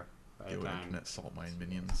higher by the time. Internet salt mine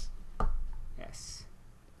minions. Yes.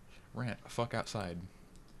 Rant. Fuck outside.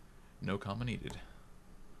 No comma needed.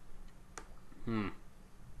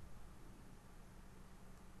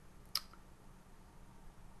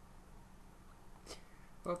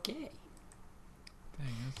 Okay.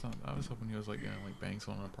 Dang, that's not. I was hoping he was like gonna bang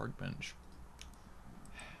someone on a park bench.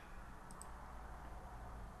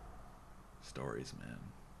 Stories, man.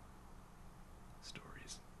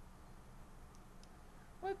 Stories.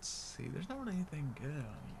 Let's see. There's not really anything good on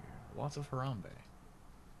here. Lots of Harambe.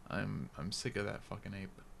 I'm sick of that fucking ape.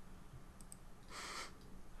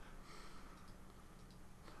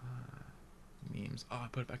 Memes. Oh, I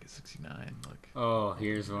put it back at 69. Look. Oh,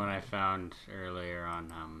 here's one I found earlier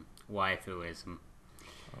on waifuism.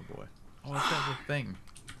 Oh boy. Oh, that's the thing.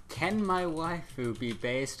 Can my waifu be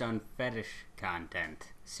based on fetish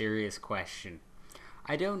content? Serious question.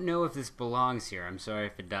 I don't know if this belongs here. I'm sorry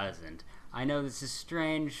if it doesn't. I know this is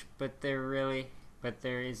strange, but there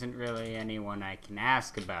isn't really anyone I can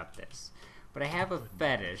ask about this. But I have a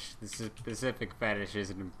fetish. This specific fetish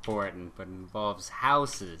isn't important, but it involves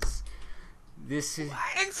houses. This is...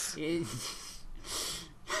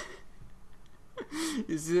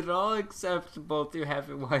 Is it all acceptable to have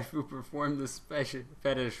a waifu perform this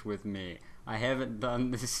fetish with me? I haven't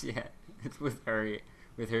done this yet with her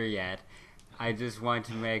yet. I just want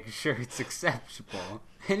to make sure it's acceptable.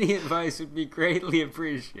 Any advice would be greatly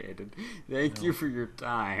appreciated. Thank you for your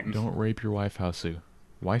time. Don't rape your wife, Hausu.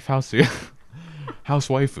 Wife, Hausu? House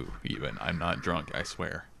waifu, even. I'm not drunk, I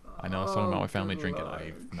swear. I know something about my family drinking.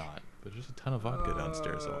 I'm not. But there's a ton of vodka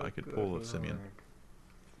downstairs, so I could pull a Simeon.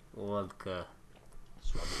 Vodka.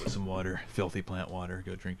 Swap it with some water. Filthy plant water.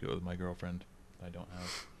 Go drink it with my girlfriend. I don't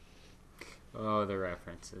have. Oh, the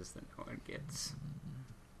references that no one gets.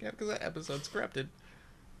 Yeah, because that episode's corrupted.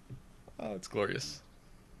 Oh, it's glorious.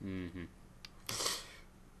 Anyway.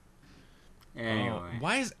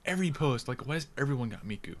 Why is every post, why has everyone got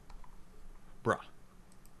Miku? Bruh.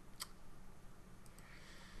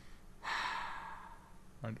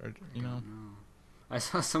 You know? I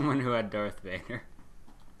saw someone who had Darth Vader.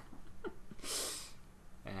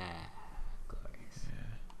 Glorious.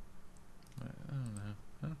 Yeah. I don't know.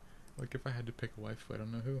 Huh? If I had to pick a wife, I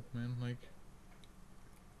don't know who, man.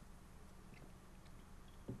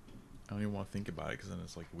 I don't even want to think about it because then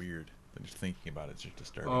it's weird. Then just thinking about it's just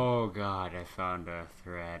disturbing. Oh god, I found a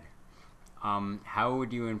thread. How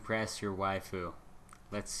would you impress your waifu?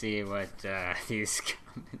 Let's see what these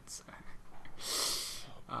comments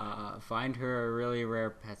are. Find her a really rare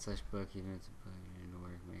pet/book, even if it's a book in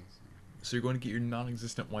work. So you're going to get your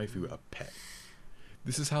non-existent waifu a pet.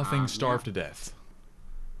 This is how things starve to death.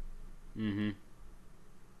 Mm-hmm.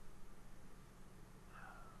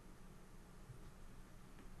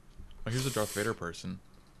 Oh, here's a Darth Vader person.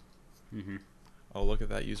 Mm-hmm. Oh, look at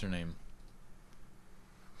that username.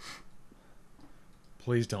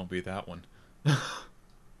 Please don't be that one. It's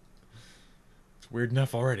weird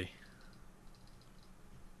enough already.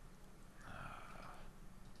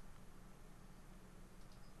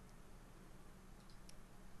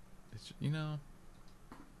 It's, you know,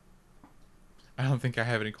 I don't think I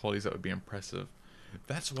have any qualities that would be impressive.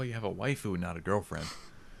 That's why you have a waifu, not a girlfriend.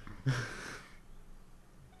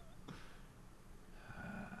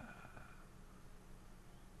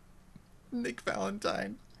 Nick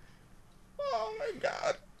Valentine. Oh my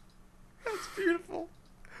god. That's beautiful.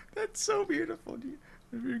 That's so beautiful.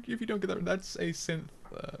 If you don't get that, that's a synth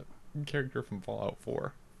character from Fallout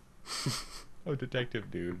 4. Oh, detective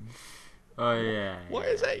dude. Oh, yeah. Why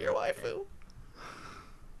is that your waifu?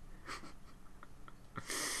 God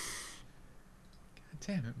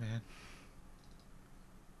damn it, man.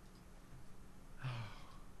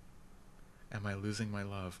 Am I losing my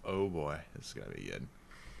love? Oh boy, this is gotta be good.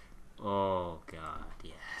 Oh, God,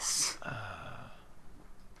 yes.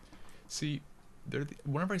 See,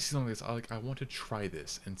 whenever I see something like this, I want to try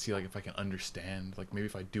this and see like if I can understand. Like maybe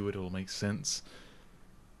if I do it, it'll make sense.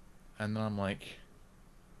 And then I'm like,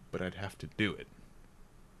 but I'd have to do it.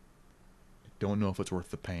 I don't know if it's worth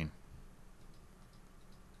the pain.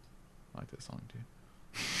 I like that song too.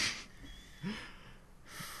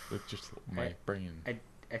 With just my brain.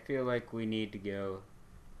 I feel like we need to go,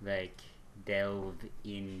 like, delve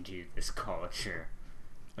into this culture.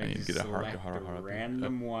 Like, I need to just get a select Haruka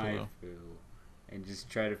random below. waifu and just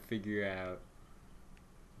try to figure out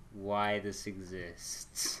why this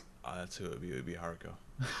exists. That's who it would be. It would be Haruko.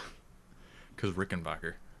 Because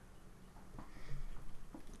Rickenbacker.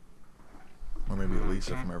 Or maybe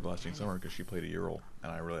Lisa from Everlasting Summer because she played a Ural.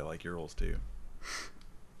 And I really like Urals too.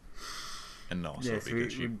 And also Yes,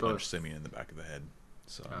 because she we both- punched Simeon in the back of the head.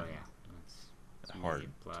 So Oh, yeah. That's hard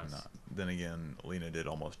immediate plus. to not. Then again, Lena did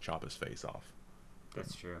almost chop his face off.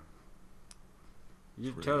 That's true.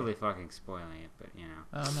 You're really- totally fucking spoiling it, but, you know.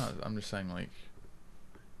 I'm not. I'm just saying, like...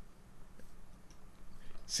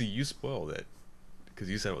 See, you spoiled it. Because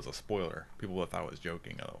you said it was a spoiler. People would have thought I was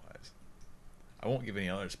joking otherwise. I won't give any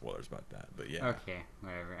other spoilers about that, but yeah. Okay,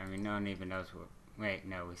 whatever. I mean, no one even knows what... Wait,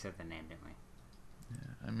 no, we said the name, didn't we?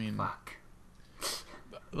 Yeah, I mean... Fuck.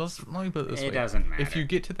 Let me put it this way. It doesn't matter. If you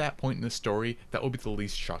get to that point in the story, that will be the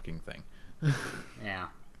least shocking thing. Yeah.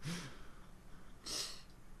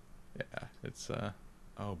 Yeah, it's,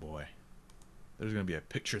 oh boy. There's gonna be a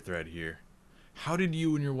picture thread here. How did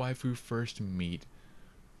you and your waifu first meet?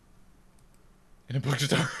 In a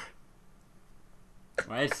bookstore.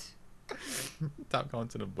 What? Top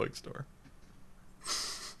comments in a bookstore.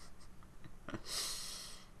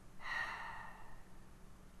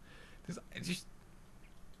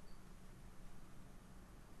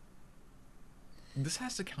 This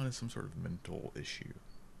has to count as some sort of mental issue.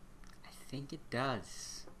 I think it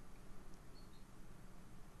does.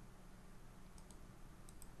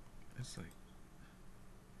 It's like...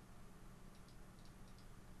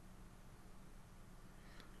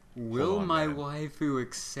 Will on, my man. waifu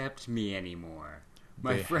accept me anymore?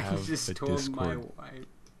 My They friend have just a told my Discord. wife.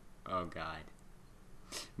 Oh God.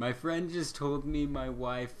 My friend just told me my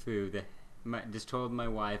waifu that just told my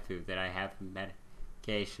waifu that I have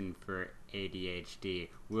medication for ADHD.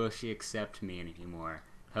 Will she accept me anymore?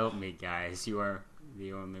 Help me, guys. You are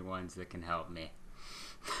the only ones that can help me.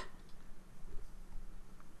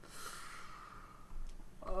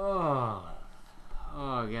 Oh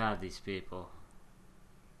God, these people.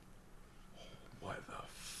 What the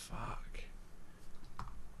fuck?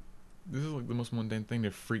 This is like the most mundane thing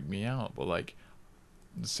to freak me out, but like,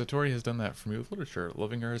 Satori has done that for me with literature.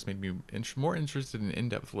 Loving her has made me more interested in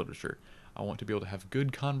in-depth literature. I want to be able to have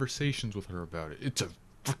good conversations with her about it. It's a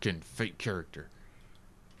freaking fake character.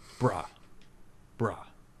 Bruh.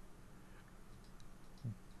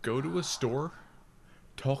 Go to a store,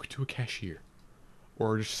 talk to a cashier.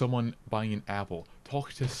 Or just someone buying an apple.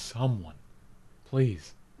 Talk to someone.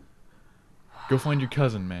 Please. Go find your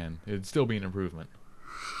cousin, man. It'd still be an improvement.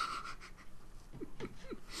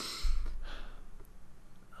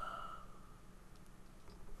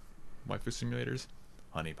 Waifu simulators?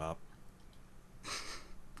 Honey Pop.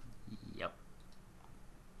 Yep.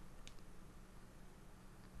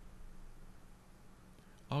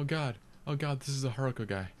 Oh god, this is the Haruka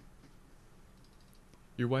guy.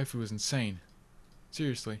 Your waifu is insane.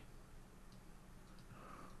 Seriously.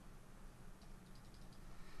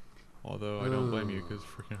 Although I don't blame you, because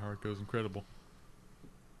freaking Haruko's incredible.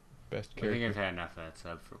 Best I think character. I've had enough of that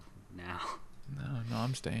sub for now. No,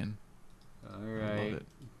 I'm staying. Alright.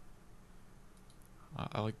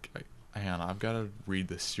 I love it. Hang on, I've got to read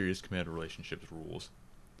the serious committed relationships rules.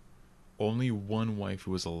 Only one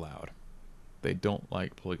waifu is allowed. They don't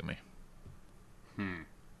like polygamy.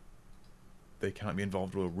 They cannot be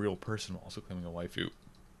involved with a real person while also claiming a waifu.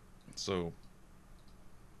 So,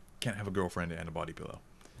 can't have a girlfriend and a body pillow.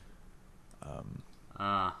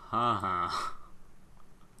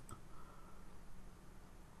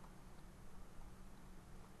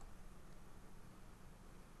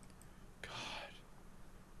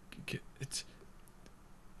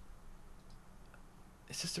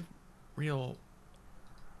 It's just a real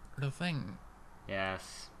thing.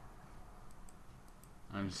 Yes.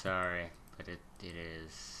 I'm sorry, but it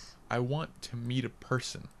is. I want to meet a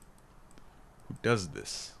person who does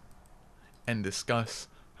this and discuss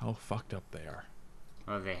how fucked up they are.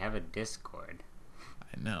 Well, they have a Discord.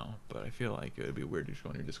 I know, but I feel like it would be weird to show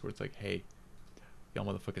on your Discord. It's like, hey, y'all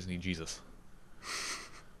motherfuckers need Jesus.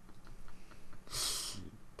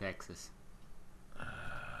 Texas. Man.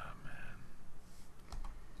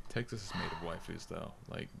 Texas is made of waifus, though.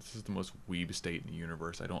 Like, this is the most weeb state in the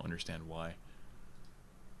universe. I don't understand why.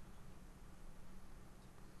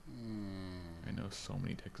 I know so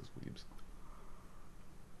many Texas weebs.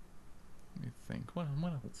 Let me think. What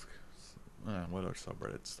else? What are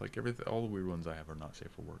subreddits? Like, all the weird ones I have are not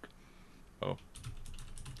safe for work. Oh.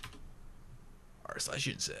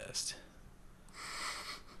 r/incest.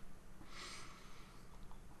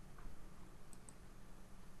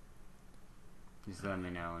 Just let me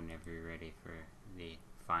know whenever you're ready for the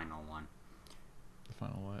final one. The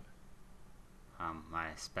final what? My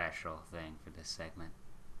special thing for this segment.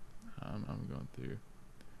 I'm going through.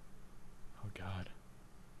 Oh God.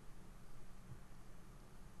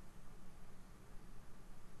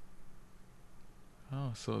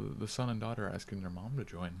 Oh, so the son and daughter are asking their mom to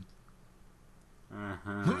join.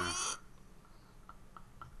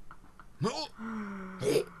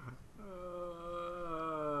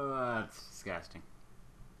 That's disgusting.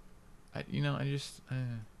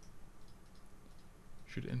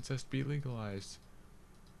 Should incest be legalized?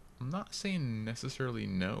 I'm not saying necessarily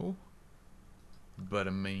no, but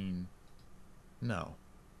I mean, no.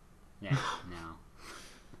 Yeah, no.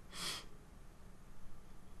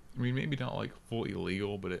 I mean, maybe not like full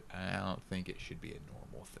illegal, but I don't think it should be a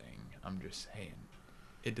normal thing. I'm just saying,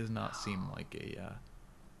 it does not seem like a,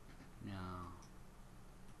 No.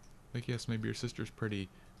 like, yes, maybe your sister's pretty,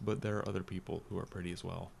 but there are other people who are pretty as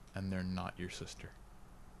well, and they're not your sister.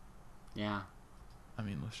 Yeah. I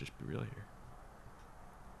mean, let's just be real here.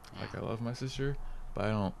 Yeah. Like, I love my sister, but I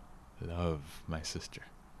don't love my sister.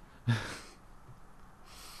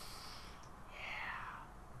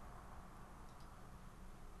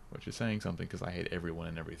 Which is saying something, because I hate everyone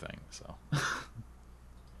and everything, so.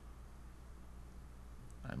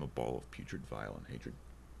 I'm a ball of putrid, violent hatred.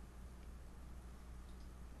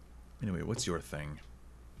 Anyway, what's your thing?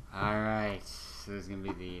 Alright, so this is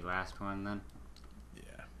gonna be the last one then?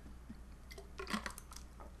 Yeah.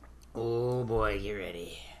 Oh boy, get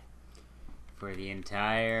ready. For the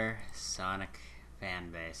entire Sonic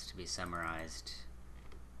fanbase to be summarized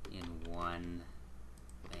in one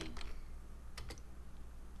thing.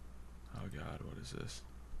 Oh God, what is this?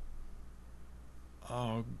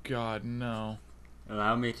 Oh God, no.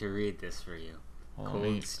 Allow me to read this for you. Hold on,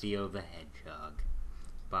 Cold Steel the Hedgehog.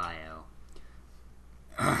 Bio.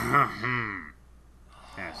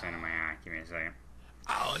 That's out of my eye. Give me a second.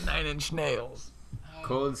 Oh, 9-inch nails.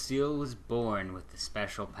 Cold Steel was born with a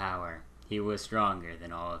special power. He was stronger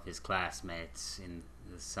than all of his classmates in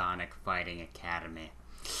the Sonic Fighting Academy.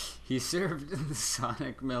 He served in the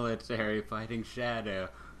Sonic military fighting Shadow.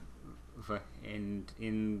 And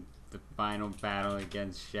in the final battle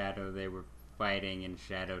against Shadow, they were fighting, and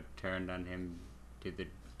Shadow turned on him to the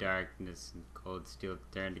darkness, and Cold Steel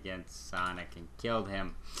turned against Sonic and killed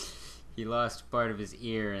him. He lost part of his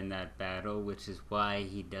ear in that battle, which is why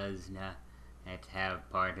he does not have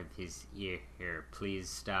part of his ear here. Please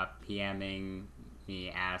stop PMing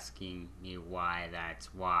me asking me why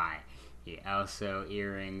that's why. Also,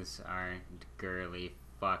 earrings aren't girly.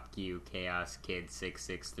 Fuck you, Chaos Kid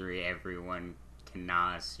 663. Everyone can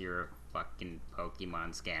nos. You're a fucking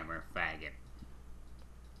Pokemon scammer, faggot.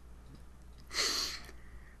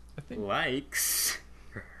 I think Likes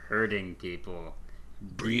hurting people.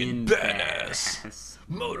 Being badass.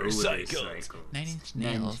 Motorcycles. 9-inch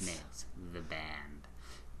nails. The band.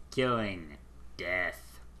 Killing.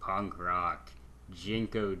 Death. Punk rock.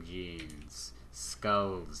 Jinko jeans.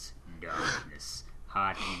 Skulls. Darkness.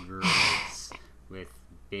 Hot girls with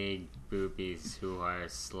big boobies who are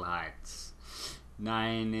sluts.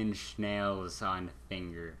 9-inch nails on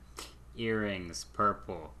finger. Earrings,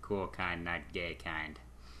 purple, cool kind, not gay kind.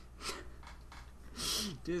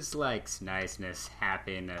 Dislikes niceness,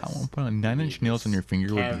 happiness. I want to put on 9-inch nails on your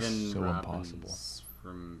finger would be Kevin so Robbins impossible.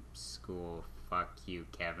 From school. Fuck you,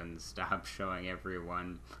 Kevin. Stop showing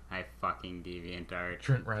everyone my fucking DeviantArt,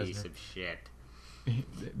 Trent piece Reznor. of shit.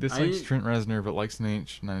 Dislikes Trent Reznor, but likes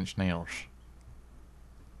 9-inch nails.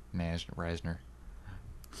 Reznor.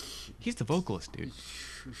 He's the vocalist, dude.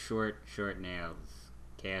 Short nails.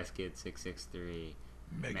 Casket 663.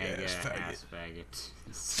 Mega ass ass faggot.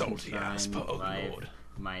 Salty ass Sunshine, pug life, lord.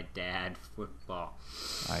 My dad, football.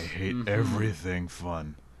 I hate everything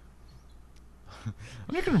fun. I'm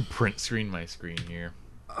not gonna print screen my screen here.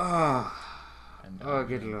 Oh, And, oh,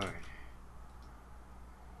 good lord.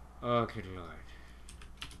 Oh, good lord.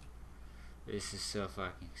 This is so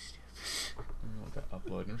fucking stupid. I'm gonna let that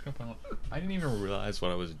upload. I'm just gonna find out. I didn't even realize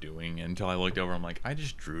what I was doing until I looked over. I'm like, I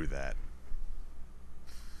just drew that.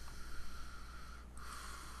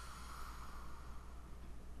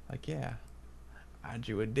 Like, yeah, I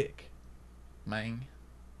drew a dick, man.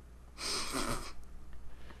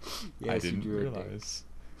 Yes, I didn't you drew a dick. realize.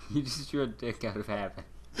 You just drew a dick out of habit.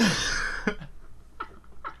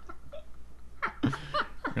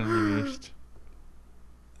 Finished.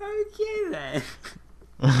 Okay then.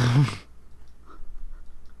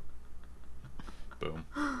 Boom.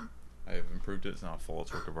 I have improved it. It's not a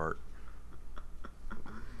flawless work of art.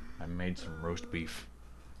 I made some roast beef.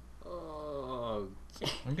 Oh,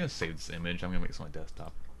 okay. I'm gonna save this image. I'm gonna make this on my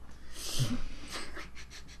desktop.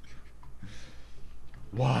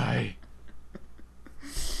 Why?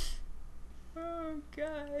 Oh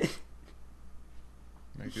god.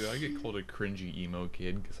 Like, dude, I get called a cringy emo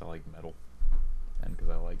kid because I like metal. And because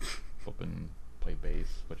I like flipping play bass,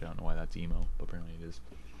 which I don't know why that's emo, but apparently it is.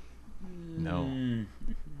 No.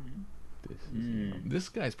 This is emo. This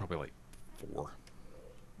guy's probably like 4.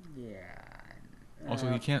 Yeah.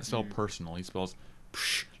 Also, he can't spell personal. He spells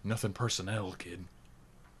psh, nothing personnel, kid.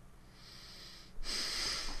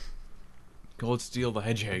 Gold Steel the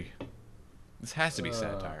Hedgehog. This has to be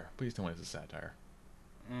satire. Please tell me it's a satire.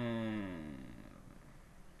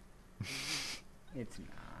 It's not.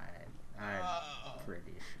 I'm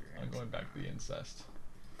pretty sure. I'm going back to the incest.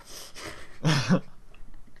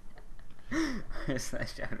 Is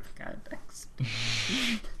that out of context?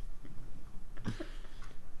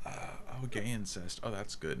 Oh, gay incest. Oh,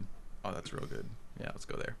 that's good. Oh, that's real good. Yeah, let's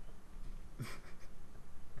go there.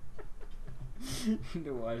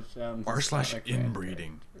 To watch R/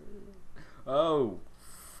 inbreeding. Oh,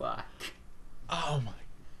 fuck. Oh my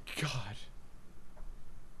god.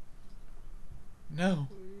 No.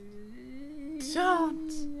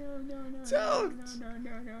 Don't. Don't.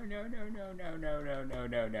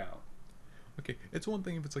 No. Okay, it's one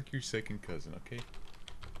thing if it's like your second cousin, okay?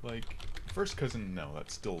 Like, first cousin, no,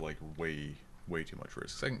 that's still like way too much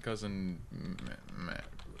risk. Second cousin, meh.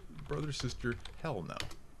 Brother, sister, hell no.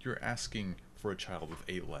 You're asking for a child with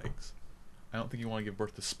 8 legs. I don't think you want to give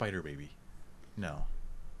birth to Spider Baby. No.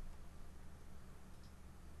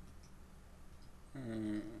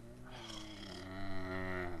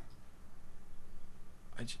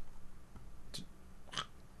 I just...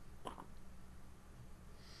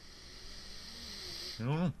 I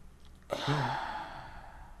don't know.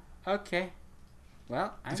 Okay.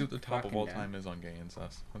 Well, Let's see what the top of all done. time is on gay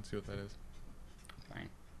incest. Let's see what that is. Fine.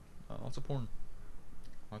 Lots of porn.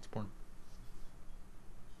 Lots of porn.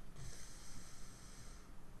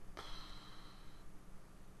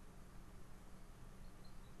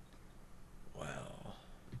 Well,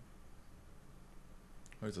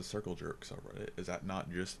 there's a Circle Jerk subreddit. Is that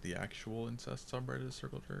not just the actual incest subreddit,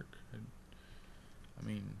 Circle Jerk? I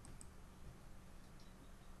mean,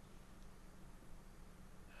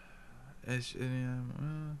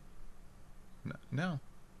 no.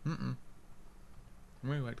 I'm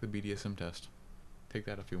going back to the BDSM test. Take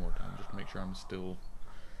that a few more times just to make sure I'm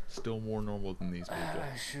still more normal than these people.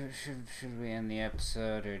 Should we end the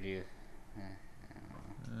episode, or do you...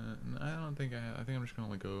 I don't think I think I'm just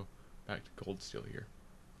gonna go back to Gold Steel here,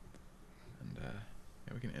 and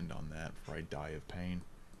yeah, we can end on that before I die of pain.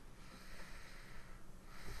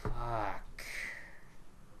 Fuck.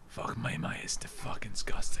 Fuck my is the fucking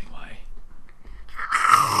disgusting way.